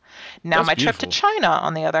amazing. Now That's my trip to beautiful. China,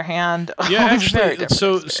 on the other hand, Yeah, was a very actually,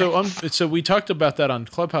 different experience. so we talked about that on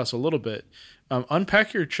Clubhouse a little bit.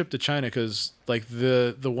 Unpack your trip to China, because like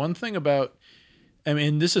the one thing about, I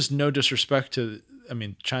mean, this is no disrespect to, I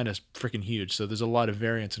mean, China's freaking huge, so there's a lot of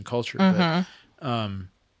variance in culture, but Mm-hmm.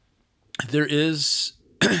 there is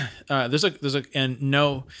there's a and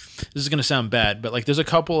no, this is gonna sound bad, but like there's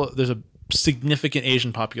a significant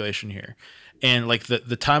Asian population here, and like the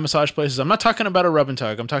Thai massage places. I'm not talking about a rub and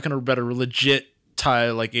tug. I'm talking about a legit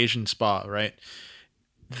Thai like Asian spa, right?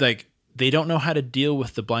 Like they don't know how to deal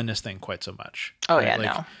with the blindness thing quite so much, Oh right? yeah,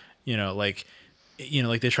 Like no.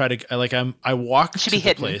 like they try to like I It walk should to be the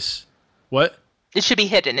hidden. place. What? It should be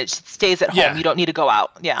hidden. It stays at home. Yeah, You don't need to go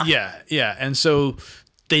out. Yeah. yeah, and so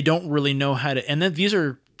they don't really know how to. And then these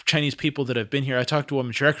are Chinese people that have been here. I talked to a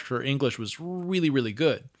woman. Her English was really really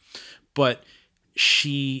good, but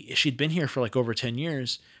she'd been here for like over 10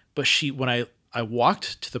 years. But when I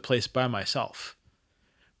walked to the place by myself,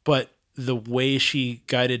 but the way she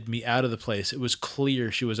guided me out of the place, it was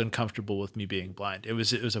clear she was uncomfortable with me being blind. It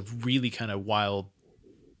was a really kind of wild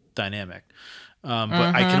dynamic. But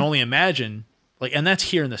I can Mm-hmm. only imagine, like, and that's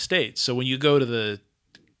here in the States. So when you go to the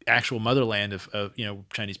actual motherland of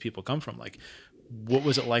Chinese people come from, like, what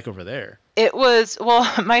was it like over there? It was, well,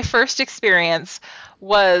 my first experience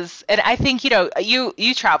was, and I think,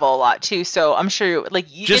 you travel a lot too, so I'm sure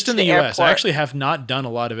like you get Just to in the the U.S., I airport. actually have not done a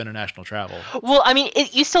lot of international travel. Well, I mean,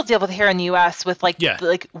 you still deal with it here in the US with Yeah,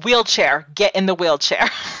 like wheelchair, get in the wheelchair.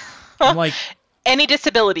 I'm Any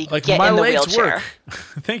disability, like get my in the legs work. wheelchair.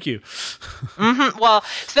 Thank you. Well,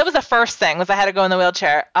 so that was the first thing was I had to go in the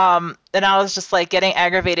wheelchair. And I was just like getting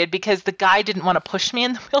aggravated because the guy didn't want to push me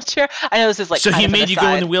in the wheelchair. I know this is like So kind he of an made you go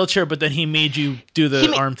in the aside. wheelchair, but then he made you do He the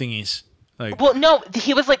ma- arm thingies. Like, well, no,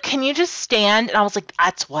 he was like, "Can you just stand?" And I was like,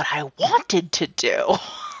 "That's what I wanted to do."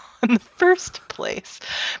 In the first place.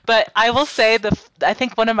 But I will say I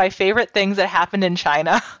think one of my favorite things that happened in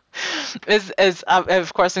China is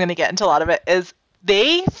of course I'm going to get into a lot of it is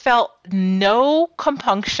they felt no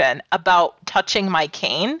compunction about touching my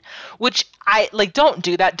cane, which I like. Don't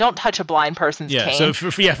do that. Don't touch a blind person's yeah. So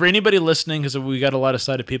cane. for anybody listening, because we got a lot of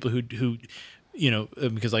sighted people who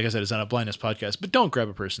because like I said, it's not a blindness podcast, but don't grab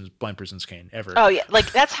a blind person's cane ever. Oh yeah,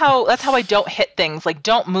 like that's how I don't hit things. Like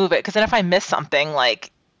don't move it because then if I miss something,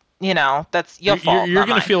 like that's your fault, You're not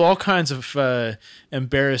gonna mine. feel all kinds of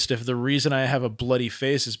embarrassed if the reason I have a bloody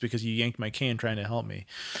face is because you yanked my cane trying to help me.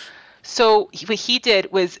 So what he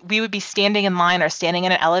did was we would be standing in line or standing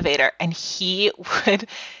in an elevator, and he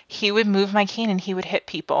would move my cane and he would hit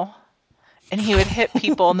people, and he would hit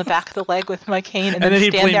people in the back of the leg with my cane, and And then then he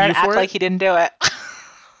stand there blamed and you act for like it. he didn't do it.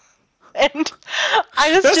 And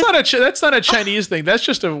I was That's just, not that's not a Chinese thing. That's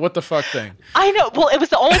just a what the fuck thing. I know. Well, it was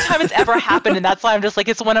the only time it's ever happened, and that's why I'm just like,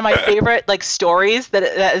 it's one of my favorite like stories that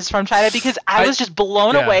is from China because I I was just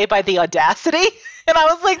blown Yeah, away by the audacity, and I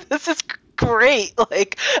was like, this is great.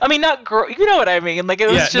 Like, I mean, not great, you know what I mean? Like, it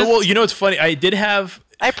was yeah. No, well, just, it's funny. I did have.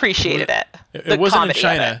 I It was. appreciated it, It the wasn't in comedy of it.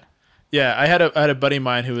 China. Yeah, I had a buddy of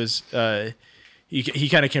mine who was he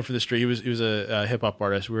kind of came from the street. He was a hip hop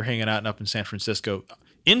artist. We were hanging out up in San Francisco,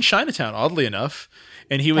 in Chinatown, oddly enough,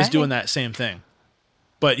 and he was doing Hey. that same thing.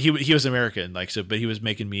 But he was American, like so. But he was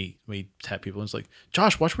making me tap people, and it's like,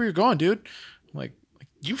 Josh, watch where you're going, dude. I'm like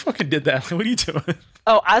You fucking did that. What are you doing?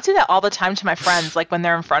 Oh, I'll do that all the time to my friends. Like when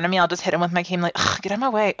they're in front of me, I'll just hit them with my cane, like, ugh, get out of my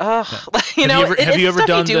way. Ugh. Yeah. Like, you Have know, you ever, have you it's ever stuff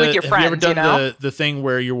done you do with your have you ever friends, you done know? the thing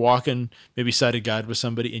where you're walking maybe side of God with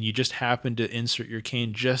somebody and you just happen to insert your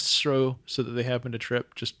cane just so that they happen to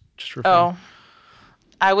trip just for fun? Oh,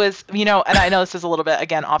 I was, you know, and I know this is a little bit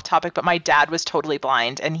again off topic, but my dad was totally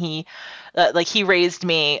blind, and he raised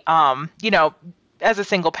me, you know, as a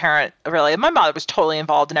single parent. Really, my mother was totally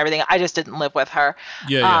involved in everything. I just didn't live with her,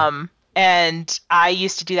 Yeah, and I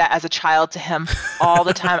used to do that as a child to him all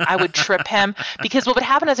the time. I would trip him because what would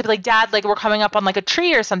happen is I'd be like, Dad, like we're coming up on like a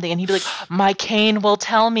tree or something, and he'd be like, my cane will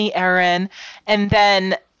tell me, Erin, and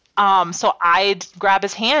then so I'd grab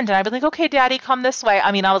his hand and I'd be like, okay, Daddy, come this way.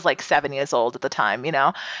 I mean, I was like 7 years old at the time, you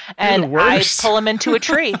know, you're the and I'd worst. pull him into a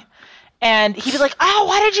tree and he'd be like, oh,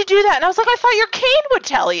 why did you do that? And I was like, I thought your cane would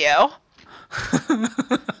tell you.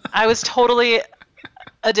 I was totally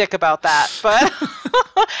a dick about that. But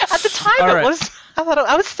at the time All it right. was, I thought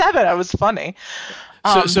I was 7. I was funny.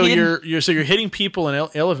 So He didn't- you're hitting people in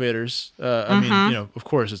elevators. I mean, you know, of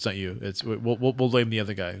course it's not you. It's we'll blame the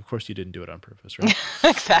other guy. Of course you didn't do it on purpose, right?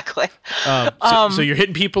 exactly. So you're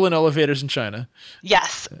hitting people in elevators in China.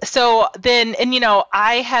 Yes. So then, and you know,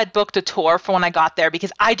 I had booked a tour for when I got there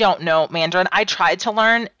because I don't know Mandarin. I tried to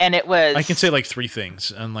learn and it was. I can say like 3 things,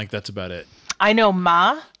 and like that's about it. I know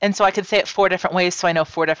ma, and so I could say it 4 different ways, so I know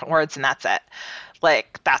 4 different words, and that's it.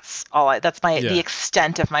 Like that's all. That's Yeah. the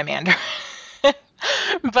extent of my Mandarin.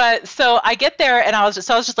 But so I get there and I was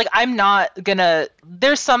just like, I'm not gonna,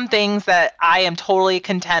 there's some things that I am totally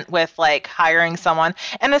content with like hiring someone,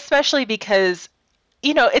 and especially because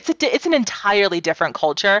you know it's an entirely different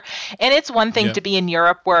culture, and it's one thing Yeah. to be in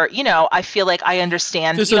Europe where you know I feel like I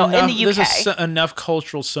understand, There's you know, enough, in the UK, there's enough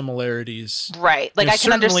cultural similarities. right, like Yeah, I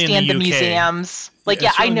can certainly in understand the UK. museums, like yeah,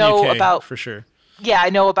 I certainly in the know UK, about, for sure. yeah,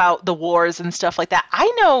 I know about the wars and stuff like that. I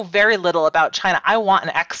know very little about China. I want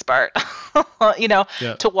an expert, you know,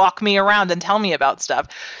 Yeah. to walk me around and tell me about stuff.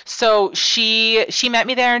 So she met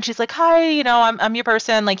me there and she's like, "Hi, you know, I'm your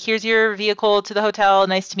person. Like, here's your vehicle to the hotel.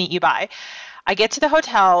 Nice to meet you. Bye." I get to the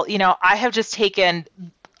hotel, you know, I have just taken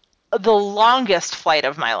the longest flight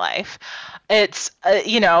of my life. It's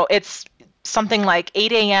you know, it's something like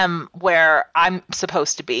 8 a.m. where I'm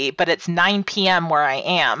supposed to be, but it's 9 p.m. where I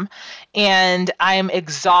am. And I'm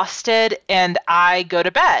exhausted and I go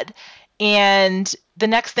to bed. And the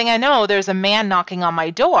next thing I know, there's a man knocking on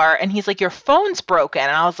my door and he's like, your phone's broken.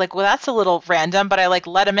 And I was like, well, that's a little random, but I like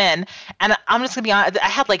let him in. And I'm just gonna be honest, I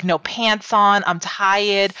had like no pants on. I'm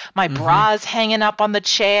tired. My bra's hanging up on the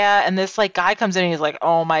chair. And this like guy comes in and he's like,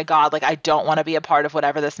 oh my God, like I don't want to be a part of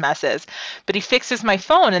whatever this mess is. But he fixes my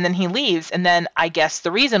phone and then he leaves. And then I guess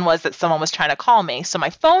the reason was that someone was trying to call me. So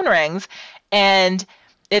my phone rings and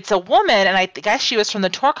it's a woman. And I guess she was from the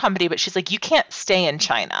tour company, but she's like, you can't stay in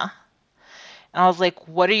China. And I was like,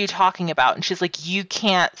 what are you talking about? And she's like, you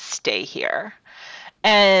can't stay here.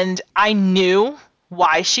 And I knew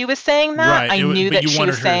why she was saying that. Right. I knew but that you she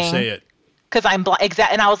wanted was her to saying, say it. because I'm blind.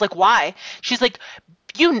 And I was like, why? She's like,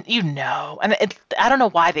 you know. And I don't know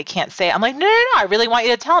why they can't say it. I'm like, no, I really want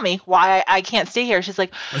you to tell me why I can't stay here. She's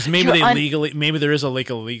like, Because maybe "You're they legally, maybe there is a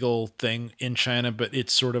legal thing in China, but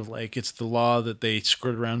it's sort of like it's the law that they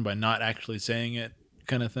skirt around by not actually saying it,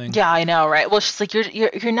 kind of thing. Yeah, I know, right? Well, she's like,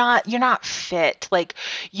 you're not fit. Like,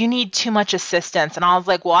 you need too much assistance. And I was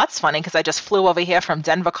like, well, that's funny because I just flew over here from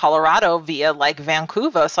Denver, Colorado via like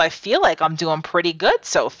Vancouver, so I feel like I'm doing pretty good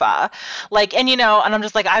so far. Like, and you know, and I'm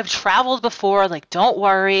just like, I've traveled before. Like, don't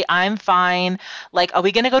worry, I'm fine. Like, are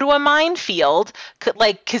we gonna go to a minefield?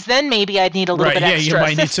 Like, because then maybe I'd need a little Right. bit Yeah. extra You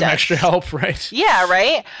might need some assistance. extra help. Right. Yeah,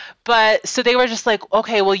 right. But so they were just like,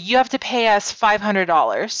 okay, well, you have to pay us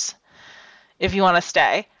 $500 if you want to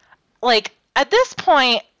stay. Like at this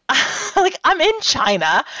point, like I'm in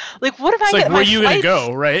China. Like what if It's I like, get where my are you gonna flights?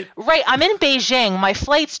 go? Right. Right, I'm in Beijing. My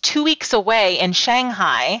flight's 2 weeks away in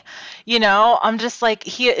Shanghai. You know, I'm just like,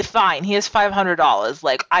 fine. He has $500.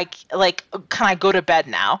 Like can I go to bed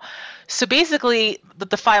now? So basically, the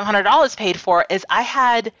 $500 paid for is I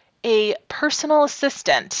had a personal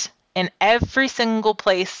assistant in every single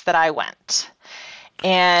place that I went.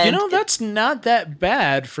 And You know, that's not that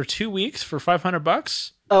bad for 2 weeks for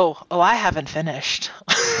 $500. oh, I haven't finished.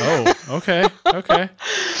 Oh, okay, okay.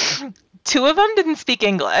 2 of them didn't speak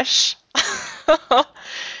English.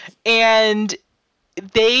 And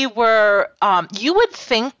they were, you would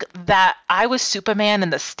think that I was Superman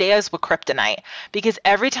and the stairs were kryptonite because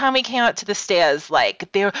every time we came out to the stairs, like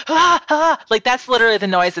they were, like that's literally the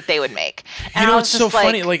noise that they would make. And You know, I it's was so just like,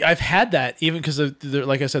 funny. Like I've had that even because,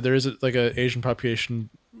 like I said, there is like a Asian population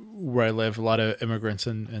where I live, a lot of immigrants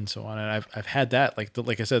and so on, and I've had that.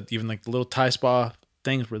 Like I said, even like the little Thai spa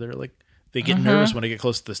things where they're like, they get nervous when I get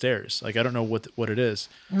close to the stairs. Like, I don't know what it is.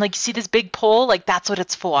 And like, you see this big pole, like that's what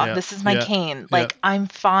it's for. Yeah, This is my yeah, cane. yeah. Like, I'm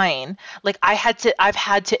fine. Like, I've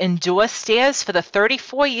had to endure stairs for the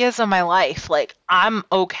 34 years of my life. Like, I'm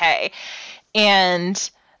okay. And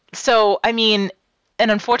so, I mean, and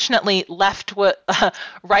unfortunately,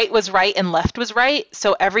 right was right and left was right.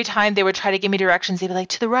 So every time they would try to give me directions, they'd be like,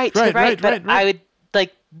 to the right, to the right. But I would,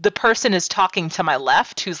 like, the person is talking to my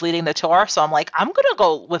left who's leading the tour. So I'm like, I'm going to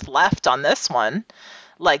go with left on this one.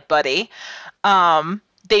 Like, buddy.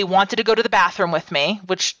 They wanted to go to the bathroom with me,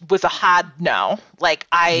 which was a hard no. Like,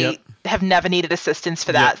 I have never needed assistance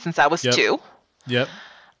for that since I was 2. Yep.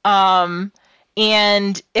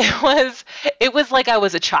 And it was like I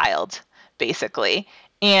was a child, basically.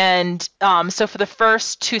 And so for the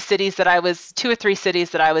first 2 or 3 cities that I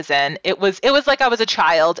was in, it was like I was a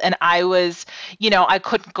child, and I was, I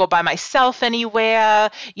couldn't go by myself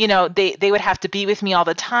anywhere. They would have to be with me all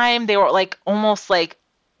the time. They were like almost like,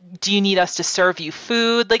 do you need us to serve you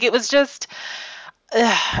food? Like, it was just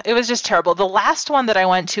terrible. The last one that I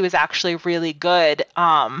went to is actually really good.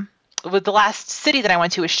 With the last city that I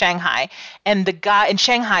went to was Shanghai, and the guy in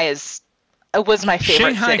Shanghai was my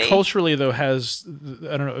favorite Shanghai city. Culturally, though, has,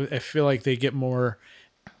 I don't know, I feel like they get more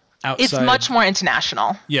outside. It's much more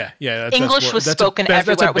international. Yeah. English was spoken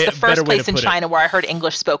everywhere. It was the first place in China where I heard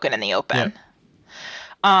English spoken in the open.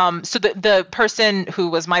 Yeah. So the person who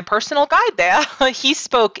was my personal guide there, he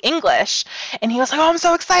spoke English, and he was like, "Oh, I'm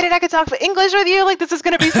so excited I could talk English with you. Like, this is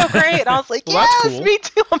going to be so great." And I was like, Well, "Yes, that's cool. Me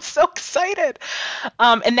too. I'm so excited."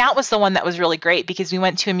 And that was the one that was really great because we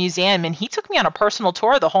went to a museum, and he took me on a personal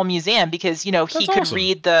tour of the whole museum because, he That's could awesome.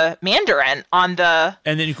 read the Mandarin on the...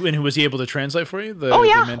 And then was he able to translate for you? Oh,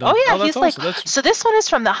 yeah. That's He's awesome. like, so this one is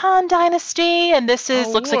from the Han Dynasty, and this is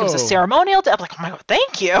looks like it was a ceremonial... I'm like, oh my God,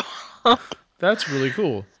 thank you. That's really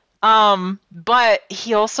cool. But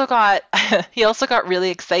he also got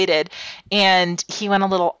really excited, and he went a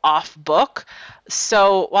little off book.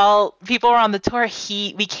 So while people were on the tour,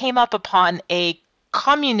 we came up upon a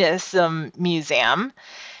communism museum,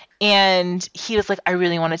 and he was like, I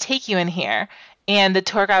really want to take you in here. And the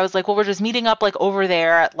tour guy was like, well, we're just meeting up like over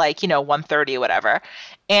there at like, 1:30 or whatever.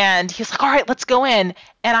 And he was like, all right, let's go in.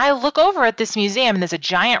 And I look over at this museum, and there's a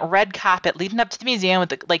giant red carpet leading up to the museum with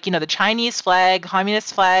the Chinese flag,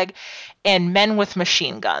 communist flag, and men with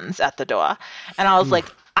machine guns at the door. And I was like,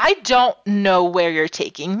 I don't know where you're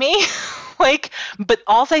taking me. But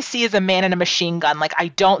all I see is a man and a machine gun. Like, I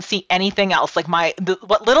don't see anything else. Like,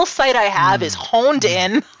 what little sight I have is honed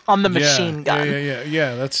in on the machine gun.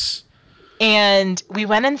 Yeah. That's... And we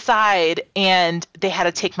went inside, and they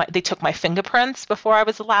took my fingerprints before I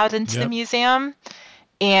was allowed into the museum.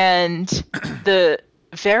 And so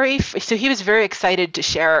he was very excited to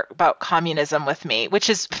share about communism with me, which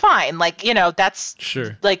is fine. Like, that's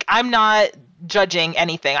sure. Like, I'm not judging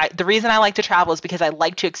anything. The reason I like to travel is because I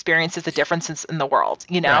like to experience the differences in the world,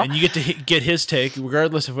 Right, and you get to get his take,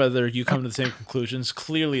 regardless of whether you come to the same conclusions.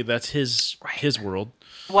 Clearly, that's his world.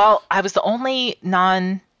 Well, I was the only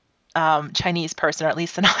Chinese person, or at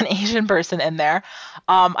least a non-Asian person in there.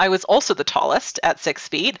 I was also the tallest at 6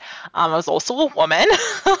 feet. I was also a woman, and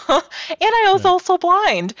I was also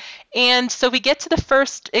blind. And so we get to the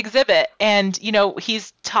first exhibit, and,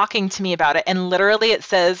 he's talking to me about it. And literally it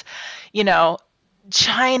says,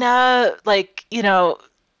 China,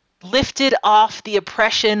 lifted off the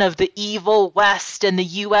oppression of the evil West and the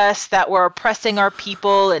U.S. that were oppressing our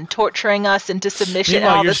people and torturing us into submission.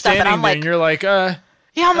 Meanwhile, and all you're this stuff. And I'm there like, and you're like,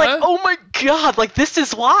 yeah, I'm like, oh my God, like, this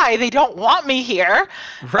is why they don't want me here.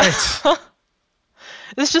 Right.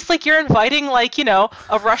 It's just like you're inviting, a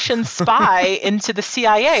Russian spy into the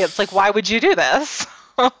CIA. It's like, why would you do this?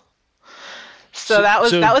 So that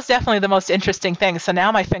was definitely the most interesting thing. So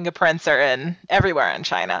now my fingerprints are everywhere in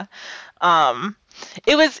China.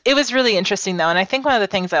 It was really interesting, though. And I think one of the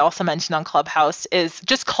things I also mentioned on Clubhouse is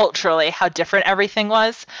just culturally how different everything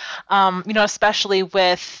was, especially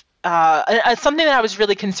with something that I was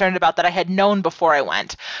really concerned about that I had known before I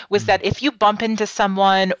went was that if you bump into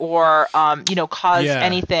someone or, cause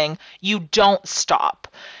anything, you don't stop.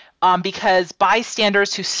 Because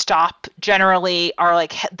bystanders who stop generally are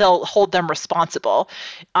they'll hold them responsible.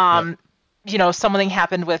 Something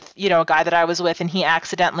happened with, a guy that I was with, and he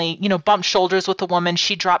accidentally, bumped shoulders with a woman.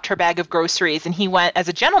 She dropped her bag of groceries, and he went as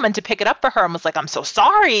a gentleman to pick it up for her and was like, I'm so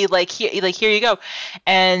sorry. Here you go.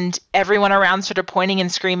 And everyone around started pointing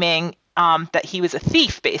and screaming that he was a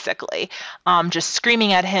thief, basically, just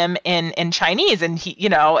screaming at him in Chinese. And he,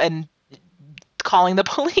 and calling the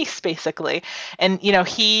police basically. And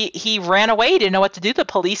he ran away, didn't know what to do. The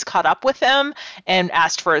police caught up with him and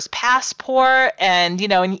asked for his passport, and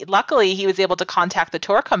luckily he was able to contact the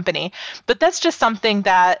tour company. But that's just something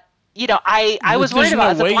that I was worried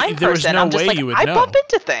about as a blind person. I'm just like, I bump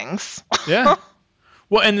into things. Yeah.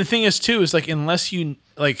 Well, and the thing is too is like, unless you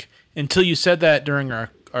like, until you said that during our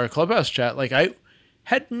Clubhouse chat, like I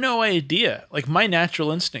had no idea. Like my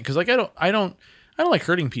natural instinct, because like I don't like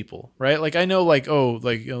hurting people, right? Like I know, like, oh,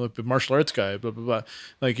 like, like the martial arts guy, blah blah blah.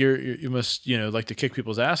 Like you must like to kick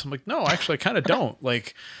people's ass. I'm like, no, actually, I kind of don't.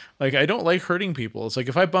 Like I don't like hurting people. It's like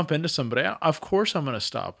if I bump into somebody, of course I'm gonna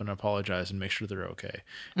stop and apologize and make sure they're okay.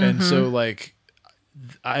 Mm-hmm. And so like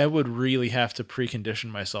I would really have to precondition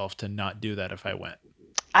myself to not do that if I went.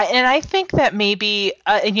 I think that maybe,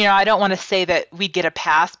 I don't want to say that we'd get a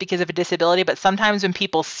pass because of a disability, but sometimes when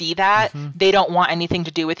people see that, they don't want anything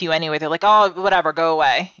to do with you anyway. They're like, oh, whatever, go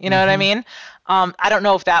away. You know what I mean? I don't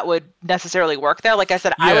know if that would necessarily work there. Like I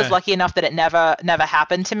said, I was lucky enough that it never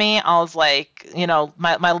happened to me. I was like,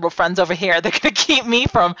 my little friends over here, they're going to keep me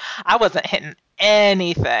from, I wasn't hitting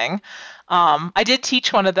anything. I did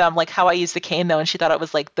teach one of them like how I use the cane though, and she thought it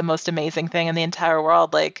was like the most amazing thing in the entire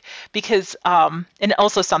world. Like because and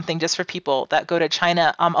also something just for people that go to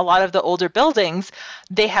China, a lot of the older buildings,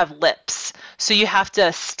 they have lips, so you have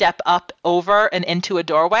to step up over and into a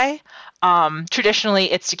doorway. Traditionally,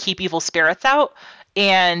 it's to keep evil spirits out.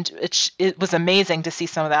 And it was amazing to see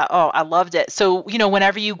some of that. Oh, I loved it. So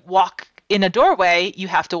whenever you walk in a doorway, you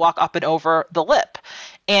have to walk up and over the lip.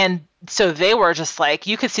 And so they were just like,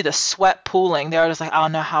 you could see the sweat pooling. They were just like, I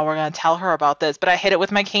don't know how we're going to tell her about this. But I hit it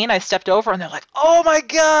with my cane. I stepped over and they're like, oh my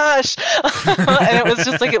gosh. And it was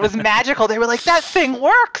just like, it was magical. They were like, that thing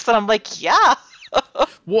works. And I'm like, yeah.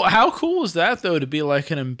 Well, how cool is that though, to be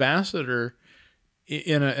like an ambassador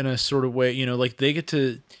in a sort of way, like they get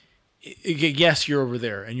to, yes, you're over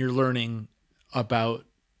there and you're learning about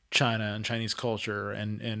China and Chinese culture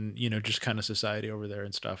and just kind of society over there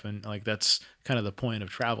and stuff, and like that's kind of the point of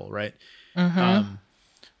travel, right? Mm-hmm.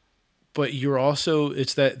 But you're also,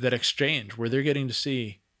 it's that exchange where they're getting to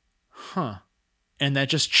see, and that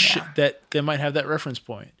just that they might have that reference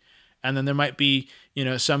point, and then there might be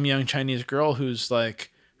some young Chinese girl who's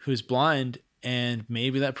blind, and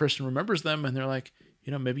maybe that person remembers them, and they're like,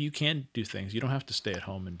 maybe you can do things. You don't have to stay at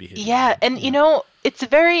home and be hidden. Yeah, and it's a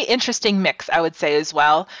very interesting mix, I would say, as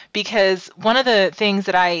well, because one of the things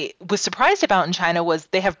that I was surprised about in China was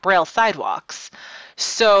they have Braille sidewalks.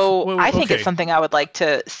 So I think it's something I would like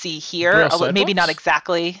to see here. Maybe not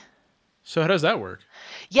exactly. So how does that work?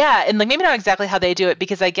 Yeah, and like maybe not exactly how they do it,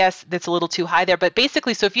 because I guess that's a little too high there. But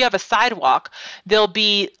basically, so if you have a sidewalk, there'll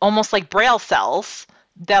be almost like Braille cells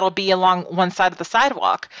that'll be along one side of the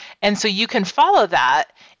sidewalk. And so you can follow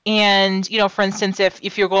that. And, for instance,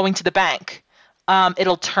 if you're going to the bank,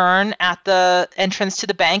 it'll turn at the entrance to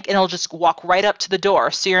the bank and it'll just walk right up to the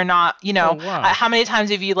door. So you're not, how many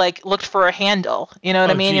times have you like looked for a handle? You know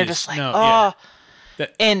what I mean? Geez. You're just like,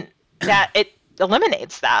 and that it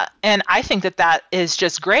eliminates that. And I think that is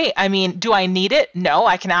just great. I mean, do I need it? No,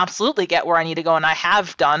 I can absolutely get where I need to go. And I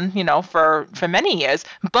have done, for many years,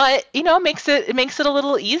 but, it makes it a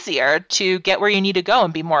little easier to get where you need to go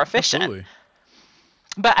and be more efficient. Absolutely.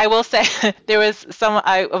 But I will say there was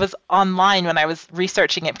I was online when I was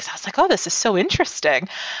researching it because I was like, oh, this is so interesting.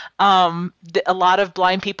 A lot of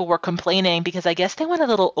blind people were complaining because I guess they went a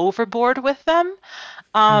little overboard with them.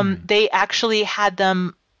 They actually had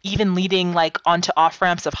them even leading like onto off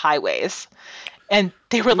ramps of highways, and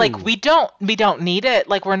they were like, we don't need it.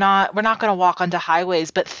 Like we're not going to walk onto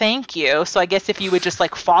highways, but thank you. So I guess if you would just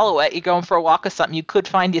like follow it, you're going for a walk or something, you could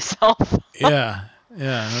find yourself. Yeah,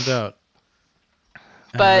 no doubt.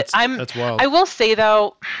 But that's wild. I will say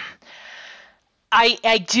though,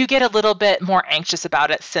 I do get a little bit more anxious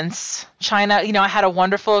about it since China. I had a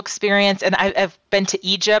wonderful experience, and I've been to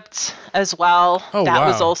Egypt as well. Oh, that wow.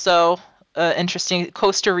 was also interesting.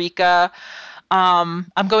 Costa Rica.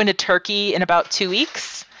 I'm going to Turkey in about 2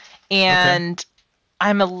 weeks, and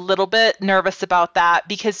I'm a little bit nervous about that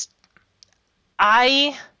because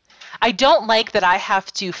I don't like that I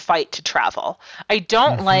have to fight to travel. I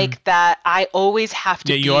don't like that I always have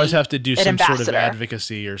to be you always have to do some ambassador. Sort of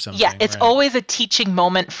advocacy or something. Yeah, it's always a teaching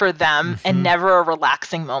moment for them and never a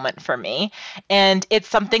relaxing moment for me. And it's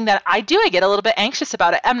something that I get a little bit anxious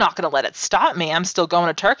about it. I'm not going to let it stop me. I'm still going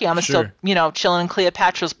to Turkey. I'm still, chilling in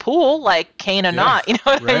Cleopatra's pool, like Kane or not. You know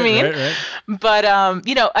what I mean? Right. But,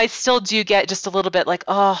 I still do get just a little bit like,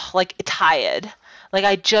 tired. Like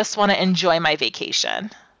I just want to enjoy my vacation.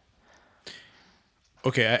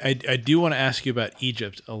 Okay, I do want to ask you about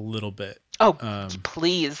Egypt a little bit. Oh,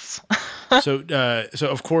 please. So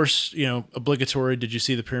of course, obligatory. Did you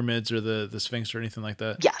see the pyramids or the Sphinx or anything like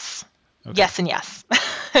that? Yes. Okay. Yes and yes.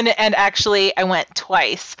 And actually I went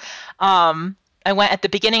twice. I went at the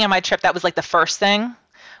beginning of my trip. That was like the first thing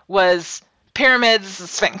was pyramids,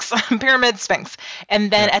 Sphinx, pyramids, Sphinx.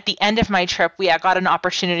 And then Right. at the end of my trip, we got an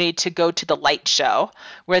opportunity to go to the light show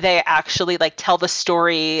where they actually like tell the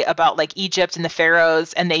story about like Egypt and the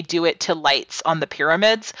pharaohs, and they do it to lights on the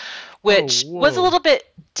pyramids, Oh, which was a whoa. little bit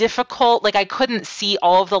difficult. Like I couldn't see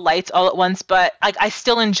all of the lights all at once, but like I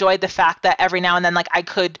still enjoyed the fact that every now and then like I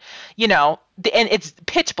could, and it's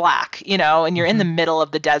pitch black, and you're in the Hmm. middle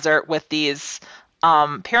of the desert with these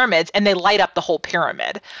pyramids, and they light up the whole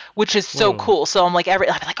pyramid, which is so Whoa. cool. So I'm like,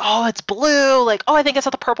 oh, it's blue. Like, oh, I think I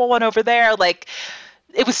saw the purple one over there. Like,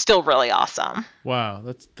 it was still really awesome. Wow.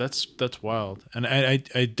 That's wild. And I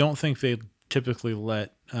don't think they typically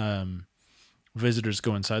let visitors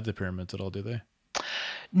go inside the pyramids at all, do they?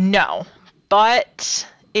 No, but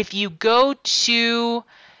if you go to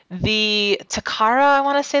the Takara, I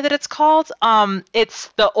want to say that it's called. It's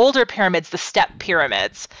the older pyramids, the step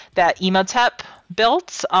pyramids that Imhotep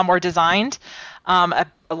built or designed. A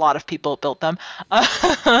lot of people built them,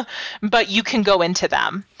 but you can go into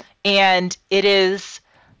them, and it is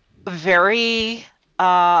very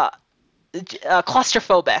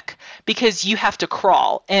claustrophobic because you have to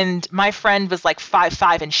crawl. And my friend was like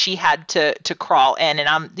 5'5", and she had to crawl in. And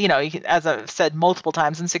I'm, as I've said multiple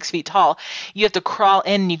times, I'm 6 feet tall. You have to crawl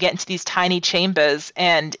in, and you get into these tiny chambers,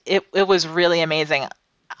 and it was really amazing.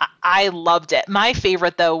 I loved it. My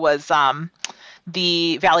favorite though was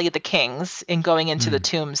the Valley of the Kings and going into the Mm.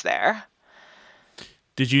 tombs there.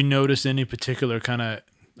 Did you notice any particular kind of,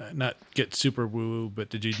 not get super woo woo, but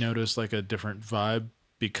did you notice like a different vibe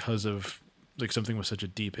because of like something with such a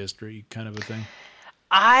deep history kind of a thing?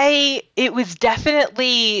 It was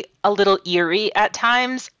definitely a little eerie at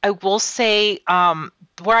times. I will say,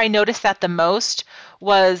 where I noticed that the most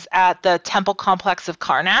was at the temple complex of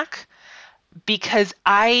Karnak, because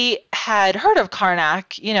I had heard of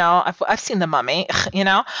Karnak. I've seen the Mummy,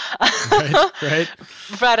 Right. Right.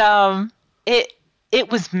 but it it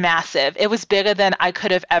was massive. It was bigger than I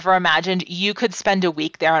could have ever imagined. You could spend a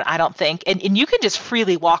week there, and I don't think, and you could just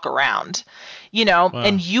freely walk around, and Wow.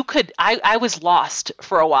 you could, I was lost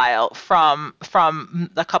for a while from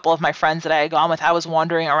a couple of my friends that I had gone with. I was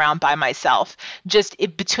wandering around by myself, just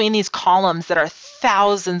between these columns that are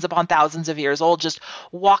thousands upon thousands of years old, just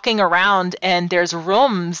walking around, and there's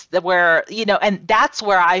rooms that where, and that's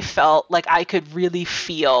where I felt like I could really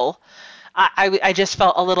feel I just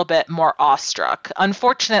felt a little bit more awestruck.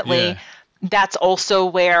 Unfortunately, Yeah. that's also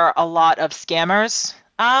where a lot of scammers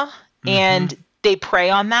are, Hmm. and they prey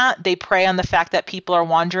on that. They prey on the fact that people are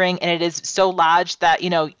wandering, and it is so large that,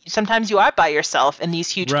 sometimes you are by yourself in these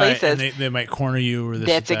huge Right. And places. they might corner you or this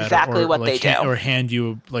or That's that, exactly what like they do. or hand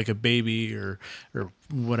you like a baby or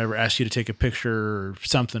whatever, ask you to take a picture or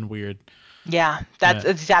something weird. Yeah, that's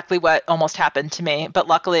Yeah. exactly what almost happened to me, but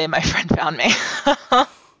luckily my friend found me.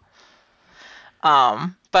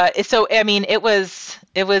 But so I mean, it was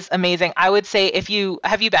amazing. I would say, if you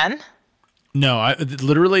have you been? No, I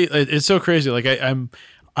literally, it's so crazy. Like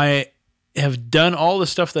I have done all the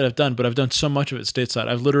stuff that I've done, but I've done so much of it stateside.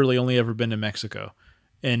 I've literally only ever been to Mexico,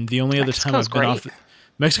 and the only other time Mexico's I've been off, great.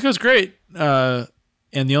 Mexico's great.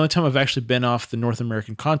 And the only time I've actually been off the North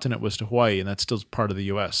American continent was to Hawaii, and that's still part of the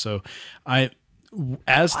U.S. So I,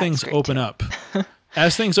 as Hawaii's things great open too. up,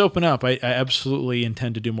 as things open up, I absolutely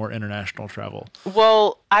intend to do more international travel.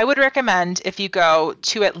 Well, I would recommend, if you go,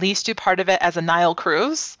 to at least do part of it as a Nile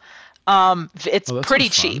cruise. It's Oh, that pretty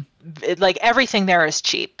sounds cheap. fun. Like everything there is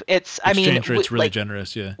cheap. I mean, Exchange rate's really like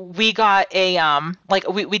generous. Yeah. we got like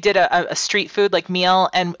we did a street food like meal,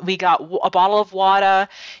 and we got a bottle of water,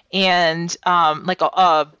 and like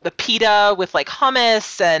a pita with like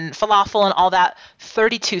hummus and falafel and all that,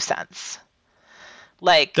 32 cents.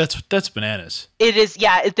 Like, That's bananas. it is,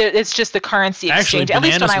 yeah, it's just the currency Actually, exchange, at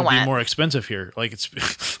least when bananas I would be went. more expensive here. Like it's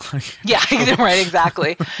like, Yeah, right,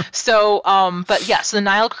 exactly. So, but yeah, so the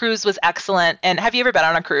Nile cruise was excellent. And have you ever been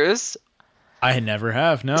on a cruise? I never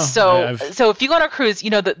have. No, So, I've so if you go on a cruise,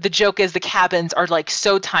 the joke is the cabins are like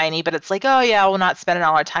so tiny, but it's like, oh yeah, we'll not spend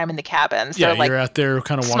all our time in the cabins. yeah. They're like You're out there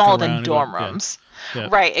kind of walking smaller than around. dorm Yeah, rooms. yeah.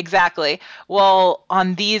 Right, exactly. Well,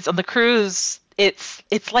 on the cruise, it's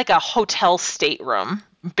like a hotel stateroom.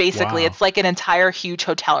 Basically, Wow. it's like an entire huge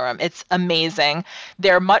hotel room. It's amazing.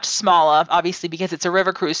 They're much smaller, obviously, because it's a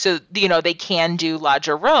river cruise. So, they can do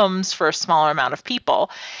larger rooms for a smaller amount of people.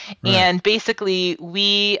 Right. And basically,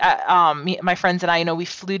 my friends and I, we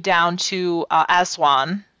flew down to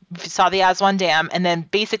Aswan, saw the Aswan Dam, and then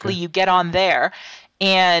basically Okay. you get on there,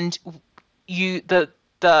 and you the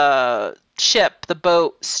the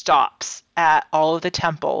boat stops at all of the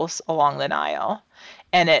temples along the Nile.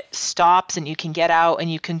 And it stops, and you can get out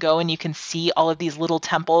and you can go and you can see all of these little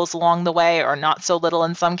temples along the way, or not so little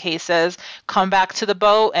in some cases. Come back to the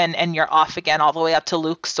boat, and you're off again all the way up to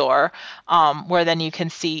Luxor, where then you can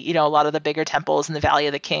see, a lot of the bigger temples in the Valley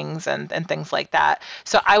of the Kings and things like that.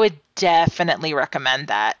 So I would definitely recommend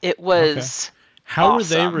that. It was How were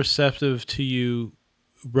they awesome. receptive to you?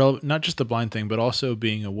 Not just the blind thing, but also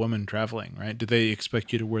being a woman traveling, right? Did they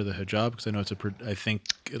expect you to wear the hijab? Because I know I think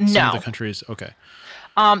some of the No. countries. Okay.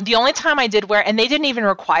 The only time I did wear, and they didn't even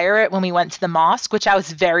require it when we went to the mosque, which I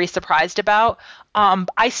was very surprised about.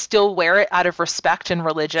 I still wear it out of respect in Sure.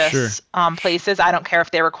 religious places. I don't care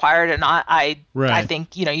if they require it or not. I Right.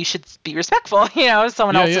 think you should be respectful, of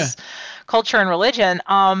someone Yeah. Yeah. else's culture and religion.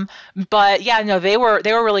 But yeah, no, they were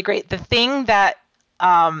really great. The thing that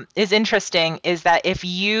is interesting is that if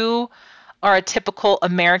you are a typical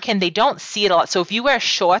American, they don't see it a lot. So if you wear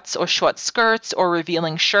shorts or short skirts or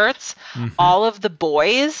revealing shirts, Hmm. all of the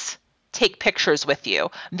boys take pictures with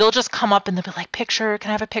you. They'll just come up and they'll be like, "Picture, can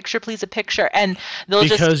I have a picture, please, a picture?" And they'll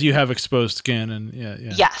just Because you have exposed skin, and yeah.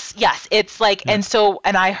 yes, yes. It's like, Yeah.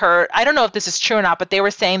 and I heard, I don't know if this is true or not, but they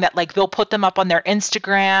were saying that like they'll put them up on their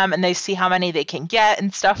Instagram and they see how many they can get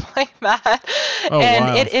and stuff like that. Oh, And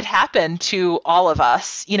wild. it happened to all of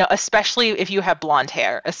us, especially if you have blonde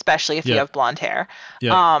hair, especially if you Yep. have blonde hair.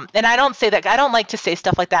 Yep. And I don't say that, I don't like to say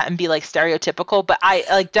stuff like that and be like stereotypical, but I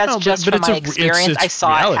like, that's No, just but from it's my experience. I it's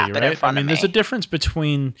saw it reality, happen in right? I front of mean, there's a me. difference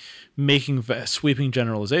between making sweeping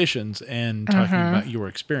generalizations and talking about your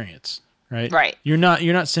experience, right? Right. You're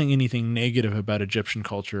not saying anything negative about Egyptian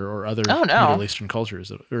culture or other Oh Middle no. Eastern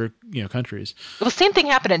cultures or countries. Well, the same thing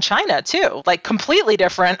happened in China too, like completely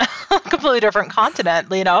different, completely different continent.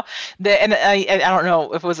 And I don't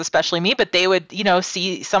know if it was especially me, but they would,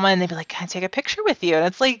 see someone and they'd be like, "Can I take a picture with you?" And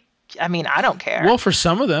it's like, I mean, I don't care. Well, for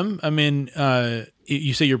some of them, I mean,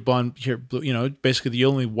 you say you're blonde, basically the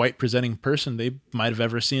only white presenting person they might have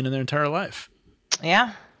ever seen in their entire life.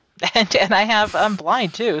 Yeah, and I'm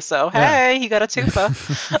blind too, so Yeah. hey, you got a twofer.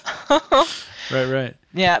 Right, right.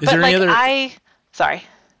 Yeah, Is but there any like other? sorry.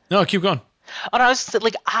 No, keep going. And I was just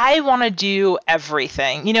like, I want to do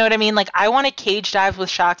everything. You know what I mean? Like, I want to cage dive with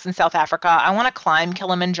sharks in South Africa. I want to climb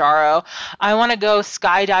Kilimanjaro. I want to go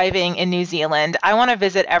skydiving in New Zealand. I want to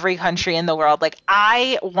visit every country in the world. Like,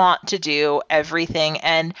 I want to do everything.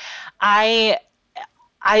 And I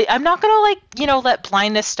I'm not gonna like let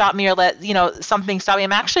blindness stop me or let something stop me.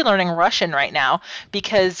 I'm actually learning Russian right now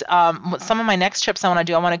because some of my next trips I want to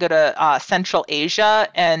do. I want to go to Central Asia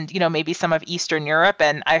and maybe some of Eastern Europe.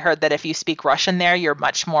 And I heard that if you speak Russian there, you're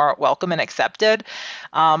much more welcome and accepted.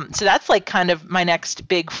 So that's like kind of my next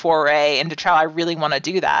big foray into travel. I really want to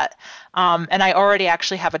do that. And I already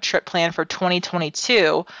actually have a trip planned for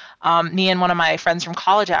 2022. Me and one of my friends from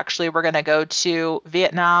college actually we're going to go to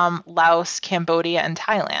Vietnam, Laos, Cambodia, and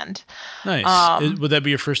Thailand. Nice. Would that be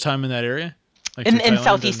your first time in that area, like to In Thailand?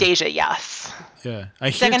 Southeast And Asia, yes. yeah, I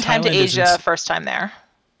hear Second time to Thailand is Asia, first time there.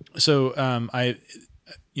 so. I,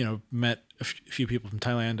 met a few people from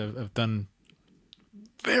Thailand. I've done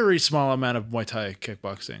very small amount of Muay Thai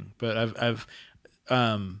kickboxing, but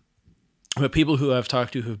but people who I've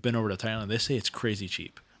talked to who've been over to Thailand, they say it's crazy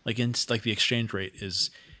cheap. Like the exchange rate is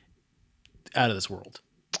out of this world.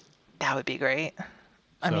 That would be great.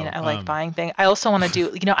 I mean, So, I like buying things. I also want to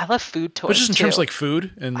do, I love food but tours just in terms of too. like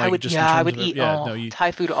food and I like would, just in yeah, I terms would of eat yeah, no,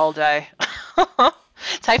 Thai food all day.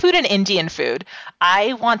 Thai food and Indian food.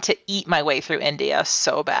 I want to eat my way through India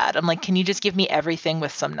so bad. I'm like, can you just give me everything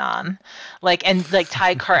with some naan? Like, and like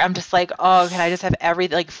Thai curry, I'm just like, oh, can I just have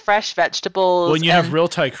everything, like fresh well, vegetables? and you have And real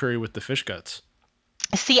Thai curry with the fish guts.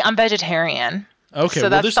 see, I'm vegetarian. Okay, So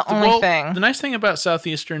well, that's the only the thing. nice thing about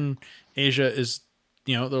Southeastern Asia is,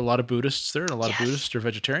 there are a lot of Buddhists there, and a lot of Yes. Buddhists are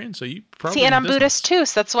vegetarians, so you See, probably and in I'm Buddhist business. too,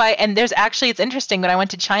 so that's why. And there's actually, it's interesting. When I went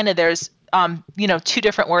to China, there's two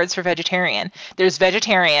different words for vegetarian. There's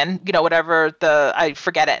vegetarian, whatever I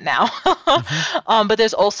forget it now. Hmm. But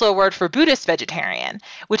there's also a word for Buddhist vegetarian,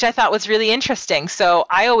 which I thought was really interesting. So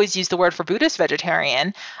I always use the word for Buddhist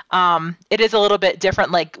vegetarian. It is a little bit different,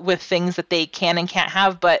 like with things that they can and can't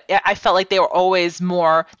have, but I felt like they were always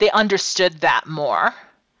more. They understood that more.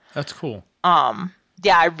 That's cool.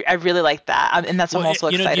 Yeah, I really like that, and that's Well, I'm also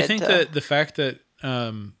do you excited think to. that the fact that I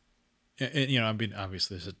mean,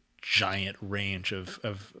 obviously there's a giant range of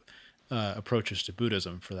approaches to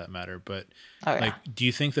Buddhism for that matter, but Oh like, yeah. do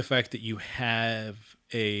you think the fact that you have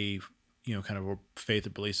a kind of a faith or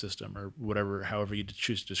belief system or whatever, however you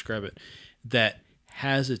choose to describe it, that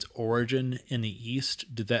has its origin in the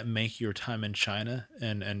East, did that make your time in China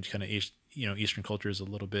and kind of Eastern cultures a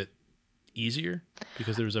little bit easier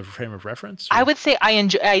because there was a frame of reference? I Or? would say I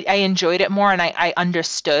enjoyed it more, and I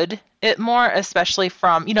understood it more, especially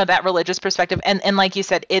from, that religious perspective. And like you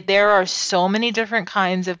said, there are so many different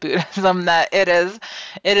kinds of Buddhism that it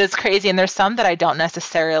is crazy. And there's some that I don't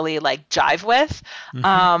necessarily like jive with.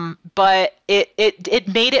 Mm-hmm. But it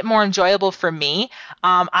made it more enjoyable for me.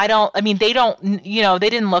 They don't, they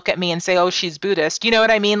didn't look at me and say, oh, she's Buddhist. You know what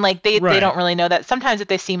I mean? Like they Right. don't really know that. Sometimes if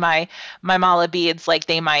they see my mala beads, like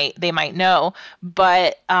they might know.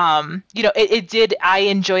 But it did. I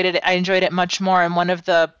enjoyed it. I enjoyed it much more. And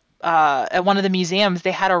at one of the museums,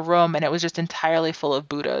 they had a room, and it was just entirely full of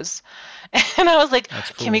Buddhas. And I was like,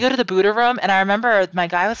 That's can we cool. go to the Buddha room? And I remember my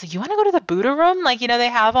guy was like, you want to go to the Buddha room? Like, they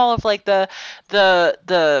have all of like the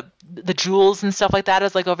jewels and stuff like that.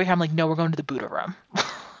 Is like over here. I'm like, no, we're going to the Buddha room.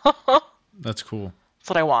 That's That's cool.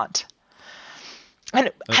 what I want. And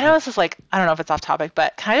I know That, this is like, I don't know if it's off topic,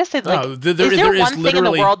 but can I just say, like, no, is there there is one thing in the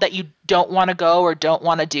literally. world that you don't want to go or don't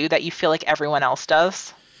want to do that you feel like everyone else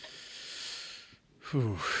does?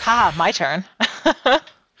 Whew. Ha, my turn.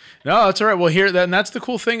 No, that's all right. Well, and that's the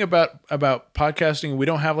cool thing about podcasting. We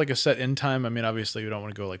don't have like a set end time. I mean, obviously, we don't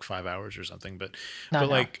want to go like 5 hours or something, but No, no.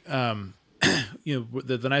 like,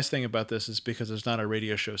 the nice thing about this is because it's not a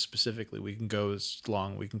radio show specifically. We can go as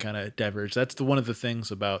long. We can kind of diverge. That's one of the things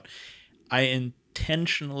about. I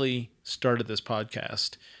intentionally started this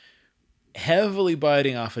podcast heavily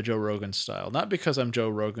biting off of Joe Rogan's style, not because I'm Joe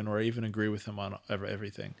Rogan or I even agree with him on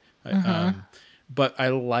everything. Mm-hmm. But I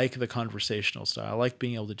like the conversational style. I like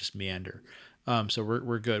being able to just meander. So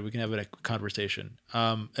we're good. We can have a conversation.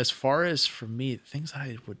 As far as for me, things that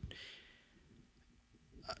I would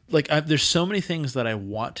like, there's so many things that I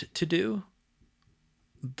want to do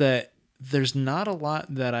that there's not a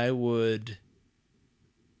lot that I would,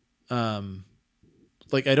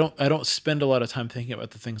 like. I don't spend a lot of time thinking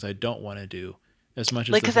about the things I don't want to do as much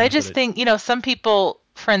as Like, the because I things that just think, some people,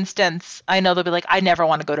 for instance, I know they'll be like, I never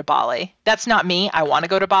want to go to Bali. That's not me. I want to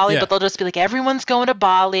go to Bali, yeah. but they'll just be like, everyone's going to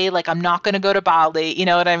Bali. Like, I'm not going to go to Bali. You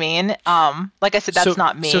know what I mean? Like I said, that's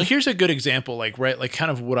not So me. here's a good example, like, right, like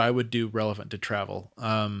kind of what I would do relevant to travel,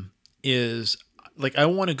 is like I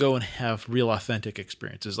want to go and have real authentic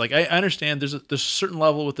experiences. Like I understand there's a certain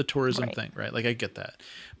level with the tourism Right. thing, right? Like I get that,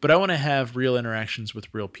 but I want to have real interactions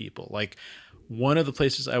with real people. Like one of the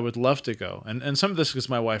places I would love to go, and some of this because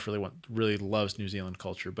my wife really loves New Zealand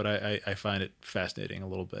culture, but I find it fascinating a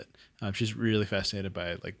little bit. She's really fascinated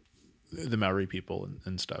by like the Maori people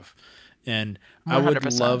and stuff, and I would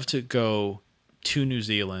 100%. love to go to New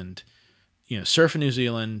Zealand, surf in New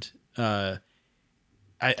Zealand.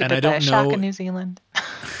 Get And I bit by a don't shark know. in New Zealand.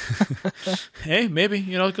 Hey, maybe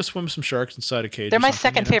go swim with some sharks inside a cage They're or my something.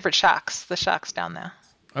 second favorite sharks, the sharks down there.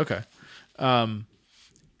 Okay. Um,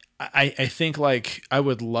 I think like I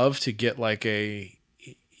would love to get like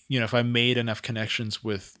if I made enough connections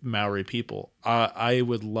with Maori people, I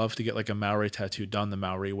would love to get like a Maori tattoo done the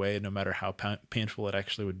Maori way, no matter how painful it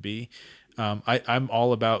actually would be. I'm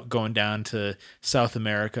all about going down to South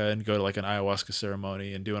America and go to like an ayahuasca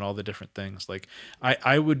ceremony and doing all the different things. Like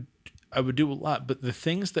I would do a lot, but the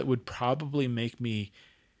things that would probably make me,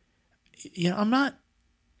 I'm not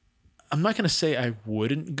going to say I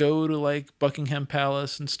wouldn't go to like Buckingham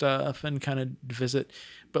Palace and stuff and kind of visit,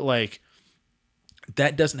 but like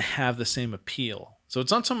that doesn't have the same appeal. So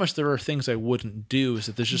it's not so much there are things I wouldn't do, is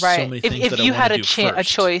that there's just so Right. many If things that I you want to had do a first.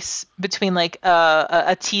 choice between like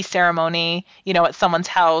a tea ceremony, at someone's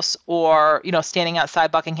house, or standing outside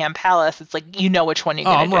Buckingham Palace, it's like which one you're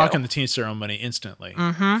Oh, gonna I'm do. rocking the teen ceremony instantly,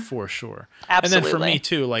 Mm-hmm. for sure. And then for me Absolutely.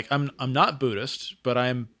 too, like I'm not Buddhist, but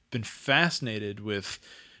I'm been fascinated with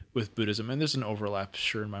Buddhism, and there's an overlap,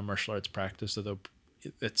 sure, in my martial arts practice, although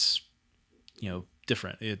it's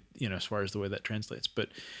different, as far as the way that translates. But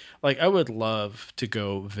like I would love to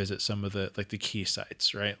go visit some of the like the key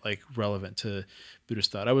sites, right, like relevant to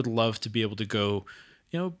Buddhist thought. I would love to be able to go,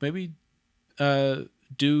 maybe uh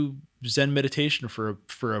do Zen meditation for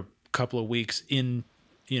a couple of weeks in,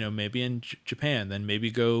 maybe in Japan, then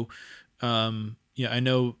maybe go, I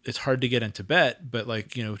know it's hard to get in Tibet, but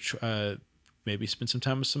like, maybe spend some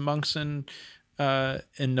time with some monks in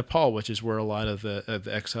Nepal, which is where a lot of the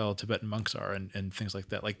exiled Tibetan monks are, and things like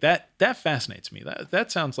that. Like that fascinates me.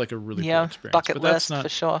 That sounds like a really cool Yeah, experience. bucket But that's list for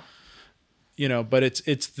not, sure. but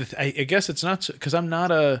I guess it's not because I'm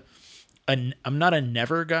not I'm not a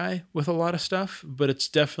never guy with a lot of stuff, but it's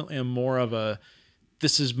definitely a more of a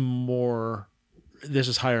this is more this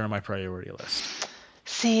is higher on my priority list.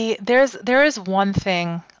 See, there is one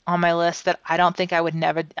thing on my list that I don't think I would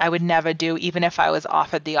never do, even if I was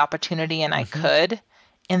offered the opportunity and I Hmm. could,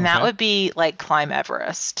 and that Okay. would be like climb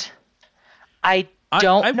Everest. I I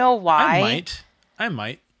don't I know I why. might I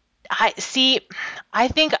might. I see. I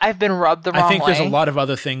think I've been rubbed the I wrong think there's a way. lot of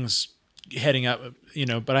other things heading up,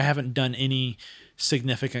 but I haven't done any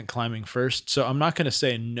significant climbing first. So I'm not going to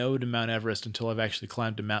say no to Mount Everest until I've actually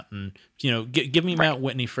climbed a mountain. Give me Right. Mount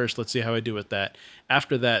Whitney first. Let's see how I do with that.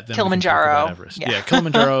 After that, then we can talk about Kilimanjaro. Everest. Yeah. Yeah,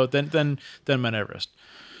 Kilimanjaro, then Mount Everest.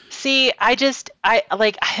 See, I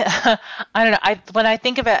like, I don't know. When I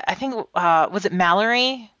think of it, I think, was it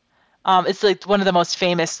Mallory? It's like one of the most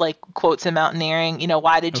famous like quotes in mountaineering.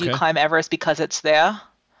 Why did you Okay. climb Everest? Because it's there.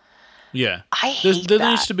 Yeah. I hate There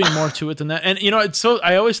needs that. to be more to it than that. And it's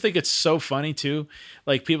I always think it's so funny too.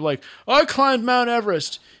 Like people like, oh, I climbed Mount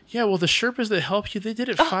Everest. Yeah, well the Sherpas that helped you, they did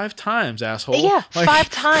it Oh, 5 times, asshole. yeah, five Like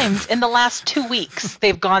times in the last 2 weeks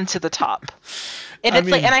they've gone to the top. And I it's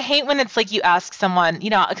like, and mean, I hate when it's like you ask someone,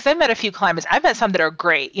 because I've met a few climbers. I've met some that are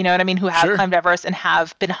great, you know what I mean, who have sure. climbed Everest and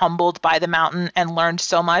have been humbled by the mountain and learned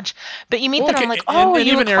so much. But you meet Well, them, and I'm okay, like, oh, are and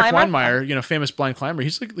you a even Eric climber? Weinmeier, famous blind climber,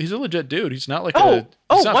 he's a legit dude. He's not Oh,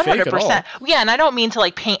 he's not fake at 100%. all. Yeah, and I don't mean to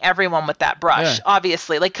like paint everyone with that brush, Yeah.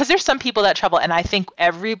 obviously. Like, because there's some people that travel, and I think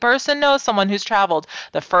every person knows someone who's traveled.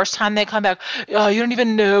 The first time they come back, oh, you don't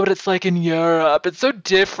even know what it's like in Europe. It's so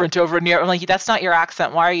different over in Europe. I'm like, that's not your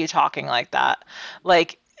accent. Why are you talking like that?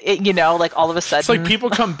 Like, like all of a It's like sudden, people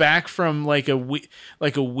come back from like a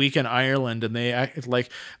week in Ireland, and they act like,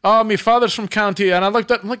 oh, my father's from County, and I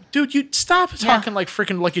looked up, I'm like, dude, you stop yeah. talking like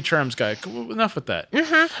freaking Lucky Charms guy. Enough with that.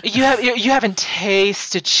 You haven't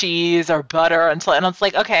tasted cheese or butter until, and it's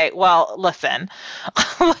like, okay, well, listen,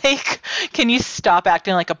 like, can you stop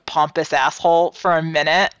acting like a pompous asshole for a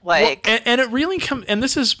minute? Well, Like, and it really and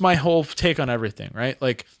this is my whole take on everything, right?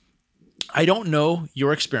 Like, I don't know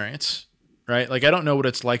your experience, right? Like, I don't know what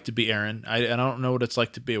it's like to be Erin. I don't know what it's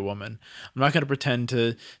like to be a woman. I'm not going to pretend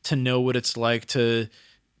to know what it's like to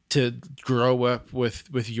grow up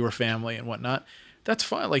with your family and whatnot. That's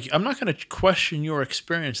fine. Like, I'm not going to question your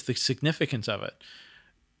experience, the significance of it.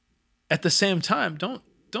 At the same time, don't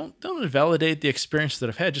invalidate the experience that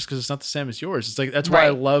I've had just because it's not the same as yours. It's like that's why I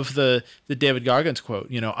right. love the David Goggins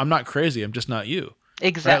quote. I'm not crazy. I'm just not you. Right?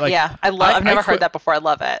 Exactly. Like Yeah, I've I never heard quit. that before. I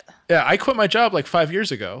love it. Yeah, I quit my job like 5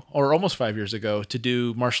 years ago, or almost 5 years ago, to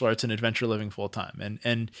do martial arts and adventure living full time.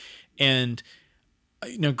 And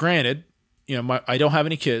granted, I don't have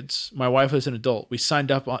any kids. My wife is an adult. We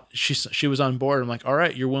signed up on. She was on board. I'm like, all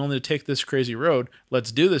right, you're willing to take this crazy road.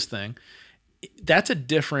 Let's do this thing. That's a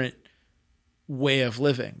different way of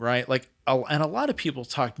living, right? Like, and a lot of people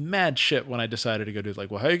talked mad shit when I decided to go do, like,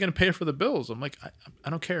 well, how are you going to pay for the bills? I'm like, I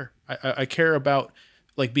don't care. I care about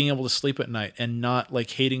like being able to sleep at night and not like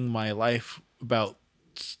hating my life about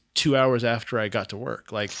 2 hours after I got to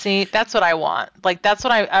work. Like, See, that's what I want. Like, that's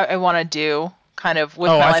what I want to do, kind of with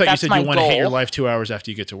oh, my I life. thought you That's said you my want to hate your goal. life 2 hours after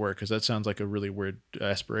you get to work, because that sounds like a really weird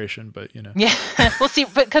aspiration. But Yeah. Well, see,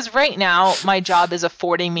 but because right now my job is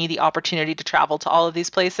affording me the opportunity to travel to all of these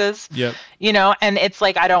places, yep, and it's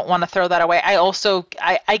like I don't want to throw that away. I also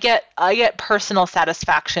I get personal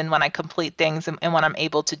satisfaction when I complete things, and when I'm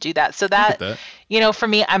able to do that. So I get that, that. for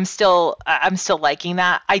me, I'm still liking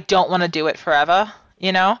that. I don't want to do it forever,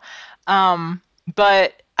 Um,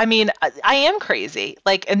 but I mean, I am crazy.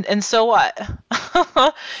 Like, and so what?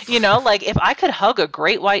 Like if I could hug a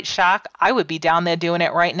great white shark, I would be down there doing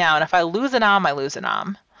it right now. And if I lose an arm, I lose an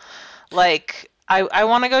arm. Like, I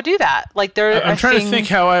want to go do that. Like, there I'm are trying to think things.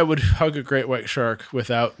 how I would hug a great white shark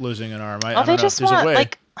without losing an arm. Oh, I don't know if there's a way.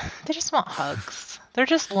 they just want hugs. They're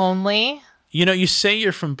just lonely. You say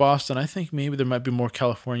you're from Boston. I think maybe there might be more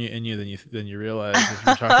California in you than you realize if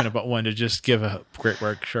you're talking about one to just give a great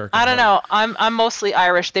white shark a I don't hug. know. I'm mostly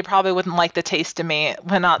Irish. They probably wouldn't like the taste of me.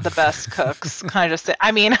 We're not the best cooks. Kind of just.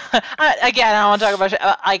 I mean, again, I don't want to talk about shit.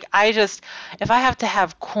 Like, I just, if I have to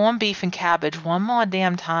have corned beef and cabbage one more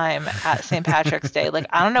damn time at St. Patrick's Day, like,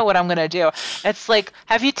 I don't know what I'm gonna do. It's like,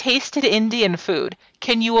 have you tasted Indian food?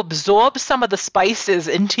 Can you absorb some of the spices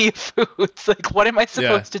into your foods? Like, what am I Yeah,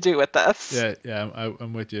 supposed to do with this? yeah.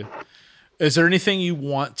 I'm with you. Is there anything you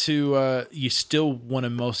still want to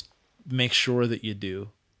most make sure that you do,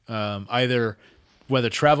 either whether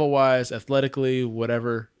travel wise, athletically,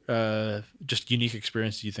 whatever, just unique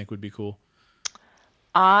experience you think would be cool?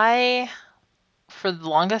 I, for the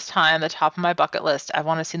longest time, the top of my bucket list, I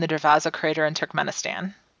want to see the Darvaza crater in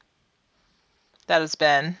Turkmenistan. That has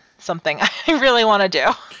been something I really want to do.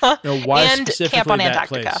 Why And camp specifically on that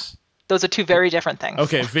Antarctica. place? Those are two very different things.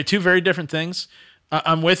 Okay, two very different things.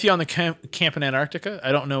 I'm with you on the camp in Antarctica.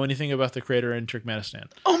 I don't know anything about the crater in Turkmenistan.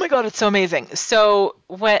 Oh my God, it's so amazing. So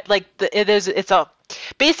when like it's a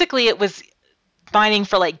basically it was mining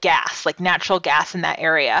for like gas, like natural gas in that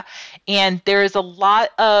area, and there is a lot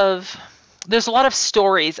of there's a lot of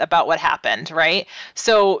stories about what happened, right?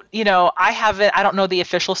 So, I don't know the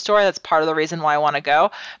official story. That's part of the reason why I want to go.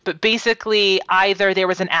 But basically, either there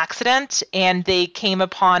was an accident and they came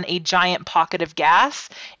upon a giant pocket of gas,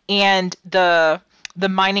 and the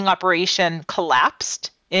mining operation collapsed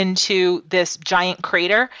into this giant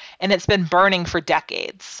crater, and it's been burning for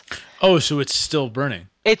decades. Oh, so it's still burning.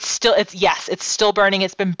 It's still burning.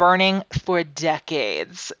 It's been burning for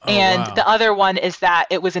decades. Oh, And wow. the other one is that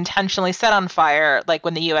it was intentionally set on fire, like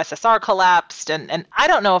when the USSR collapsed. And I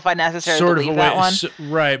don't know if I necessarily Sort of a believe way, that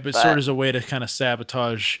one. right? But sort But of as a way to kind of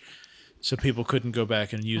sabotage, so people couldn't go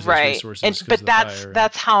back and use those right. resources And because but of the fire.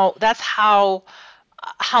 that's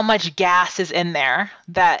how much gas is in there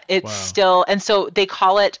that it's Wow. still. And so they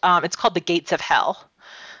call it, it's called the gates of hell.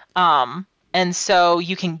 And so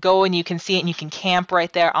you can go and you can see it and you can camp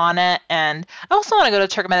right there on it. And I also want to go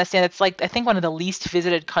to Turkmenistan. It's like, I think, one of the least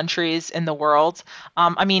visited countries in the world.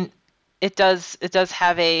 I mean, it does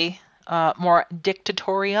have a more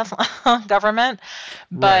dictatorial government,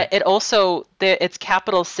 but Right. it also, its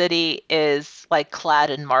capital city is like clad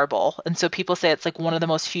in marble. And so people say it's like one of the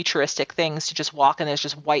most futuristic things to just walk, and there's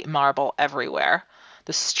just white marble everywhere.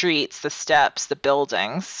 The streets, the steps, the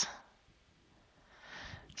buildings.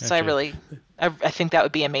 So Gotcha. I think that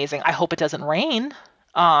would be amazing. I hope it doesn't rain,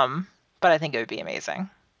 but I think it would be amazing.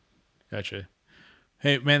 Gotcha.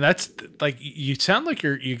 Hey man, that's like you sound like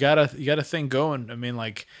you got a thing going. I mean,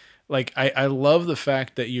 I love the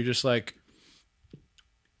fact that you're just like,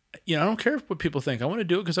 I don't care what people think. I want to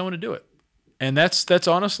do it because I want to do it, and that's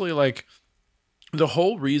honestly like the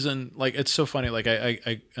whole reason. Like it's so funny. Like I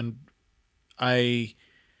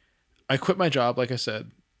I quit my job, like I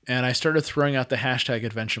said, and I started throwing out the hashtag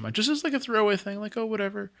adventure mind just as like a throwaway thing, like oh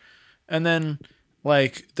whatever. And then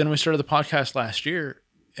we started the podcast last year,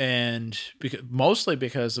 and mostly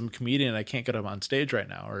because I'm a comedian and I can't get up on stage right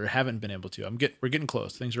now, or haven't been able to. We're getting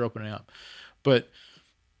close. Things are opening up, but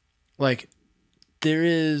like there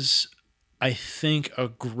is, I think, a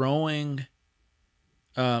growing,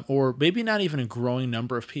 or maybe not even a growing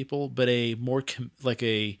number of people, but a more like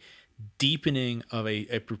a deepening of a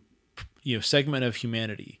segment of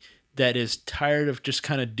humanity that is tired of just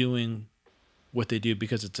kind of doing what they do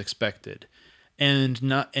because it's expected, and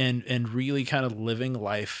not and really kind of living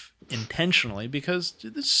life intentionally, because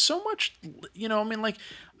there's so much. I mean, like,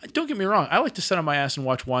 don't get me wrong, I like to sit on my ass and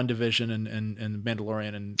watch WandaVision and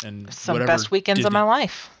Mandalorian and Some whatever best weekends of my Disney.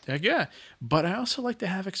 life. Heck yeah, but I also like to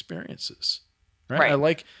have experiences, right? I Right.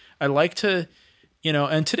 like I like to,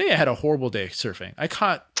 and today I had a horrible day surfing. I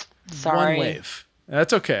caught one Sorry. wave.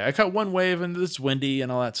 That's okay. I caught one wave and it's windy and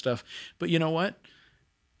all that stuff. But you know what?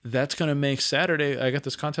 That's going to make Saturday. I got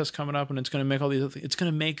this contest coming up, and it's going to make all these. It's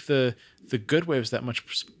going to make the good waves that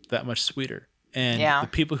much sweeter. And Yeah. the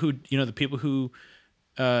people who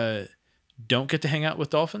uh, don't get to hang out with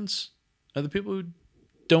dolphins are the people who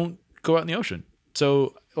don't go out in the ocean.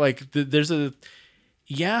 So like there's a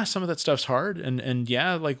yeah, some of that stuff's hard, and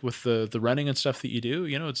yeah, like with the running and stuff that you do,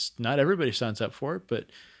 it's not everybody signs up for it, but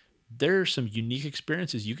there are some unique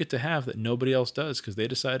experiences you get to have that nobody else does because they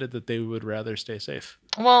decided that they would rather stay safe.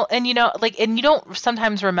 Well, and and you don't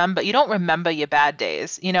sometimes remember, you don't remember your bad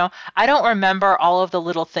days. I don't remember all of the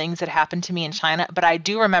little things that happened to me in China, but I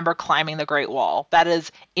do remember climbing the Great Wall. That is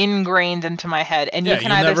ingrained into my head. And you Yeah,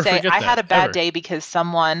 can you'll either never say forget I had that a bad ever. day because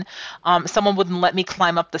someone wouldn't let me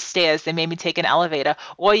climb up the stairs. They made me take an elevator.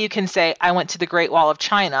 Or you can say I went to the Great Wall of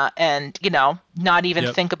China and, not even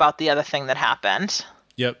Yep. think about the other thing that happened.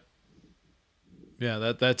 Yep. Yeah,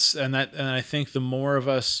 and I think the more of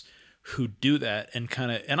us who do that and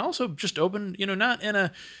kind of and also just open, not in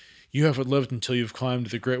a you haven't lived until you've climbed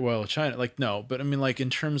the Great Wall of China. Like no, but I mean like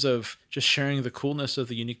in terms of just sharing the coolness of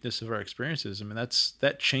the uniqueness of our experiences. I mean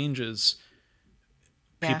that changes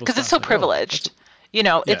Yeah, people's because it's thoughts. so Like, oh, that's privileged.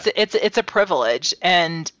 It's yeah. it's a privilege,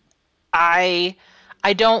 and I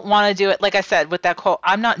I don't want to do it, like I said with that quote.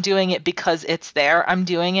 I'm not doing it because it's there. I'm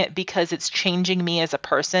doing it because it's changing me as a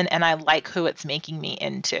person, and I like who it's making me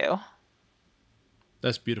into.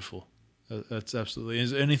 That's beautiful. That's absolutely.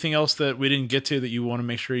 Is there anything else that we didn't get to that you want to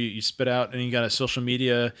make sure you spit out? Any kind of social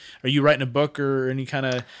media? Are you writing a book or any kind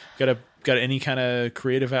of got any kind of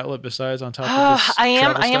creative outlet besides on top of this I am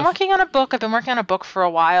travel I am stuff? working on a book. I've been working on a book for a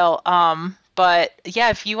while. But yeah,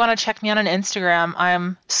 if you want to check me out on Instagram,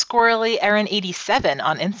 I'm squirrely Erin 87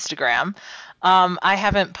 on Instagram. I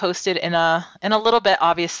haven't posted in a little bit,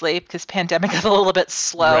 obviously, because pandemic is a little bit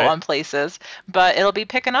slow Right. on places, but it'll be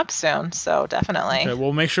picking up soon. So definitely. Okay.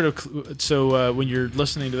 Well, make sure to when you're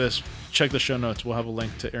listening to this, check the show notes. We'll have a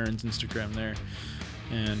link to Erin's Instagram there,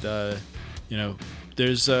 and you know,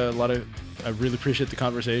 there's a lot of. I really appreciate the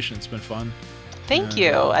conversation. It's been fun. Thank And,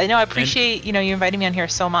 you. I know I and appreciate, you inviting me on here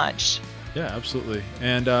so much. yeah, absolutely.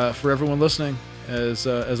 And for everyone listening, as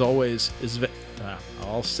always,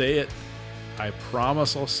 I'll say it. I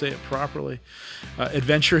promise I'll say it properly.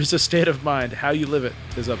 Adventure is a state of mind. How you live it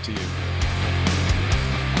is up to you.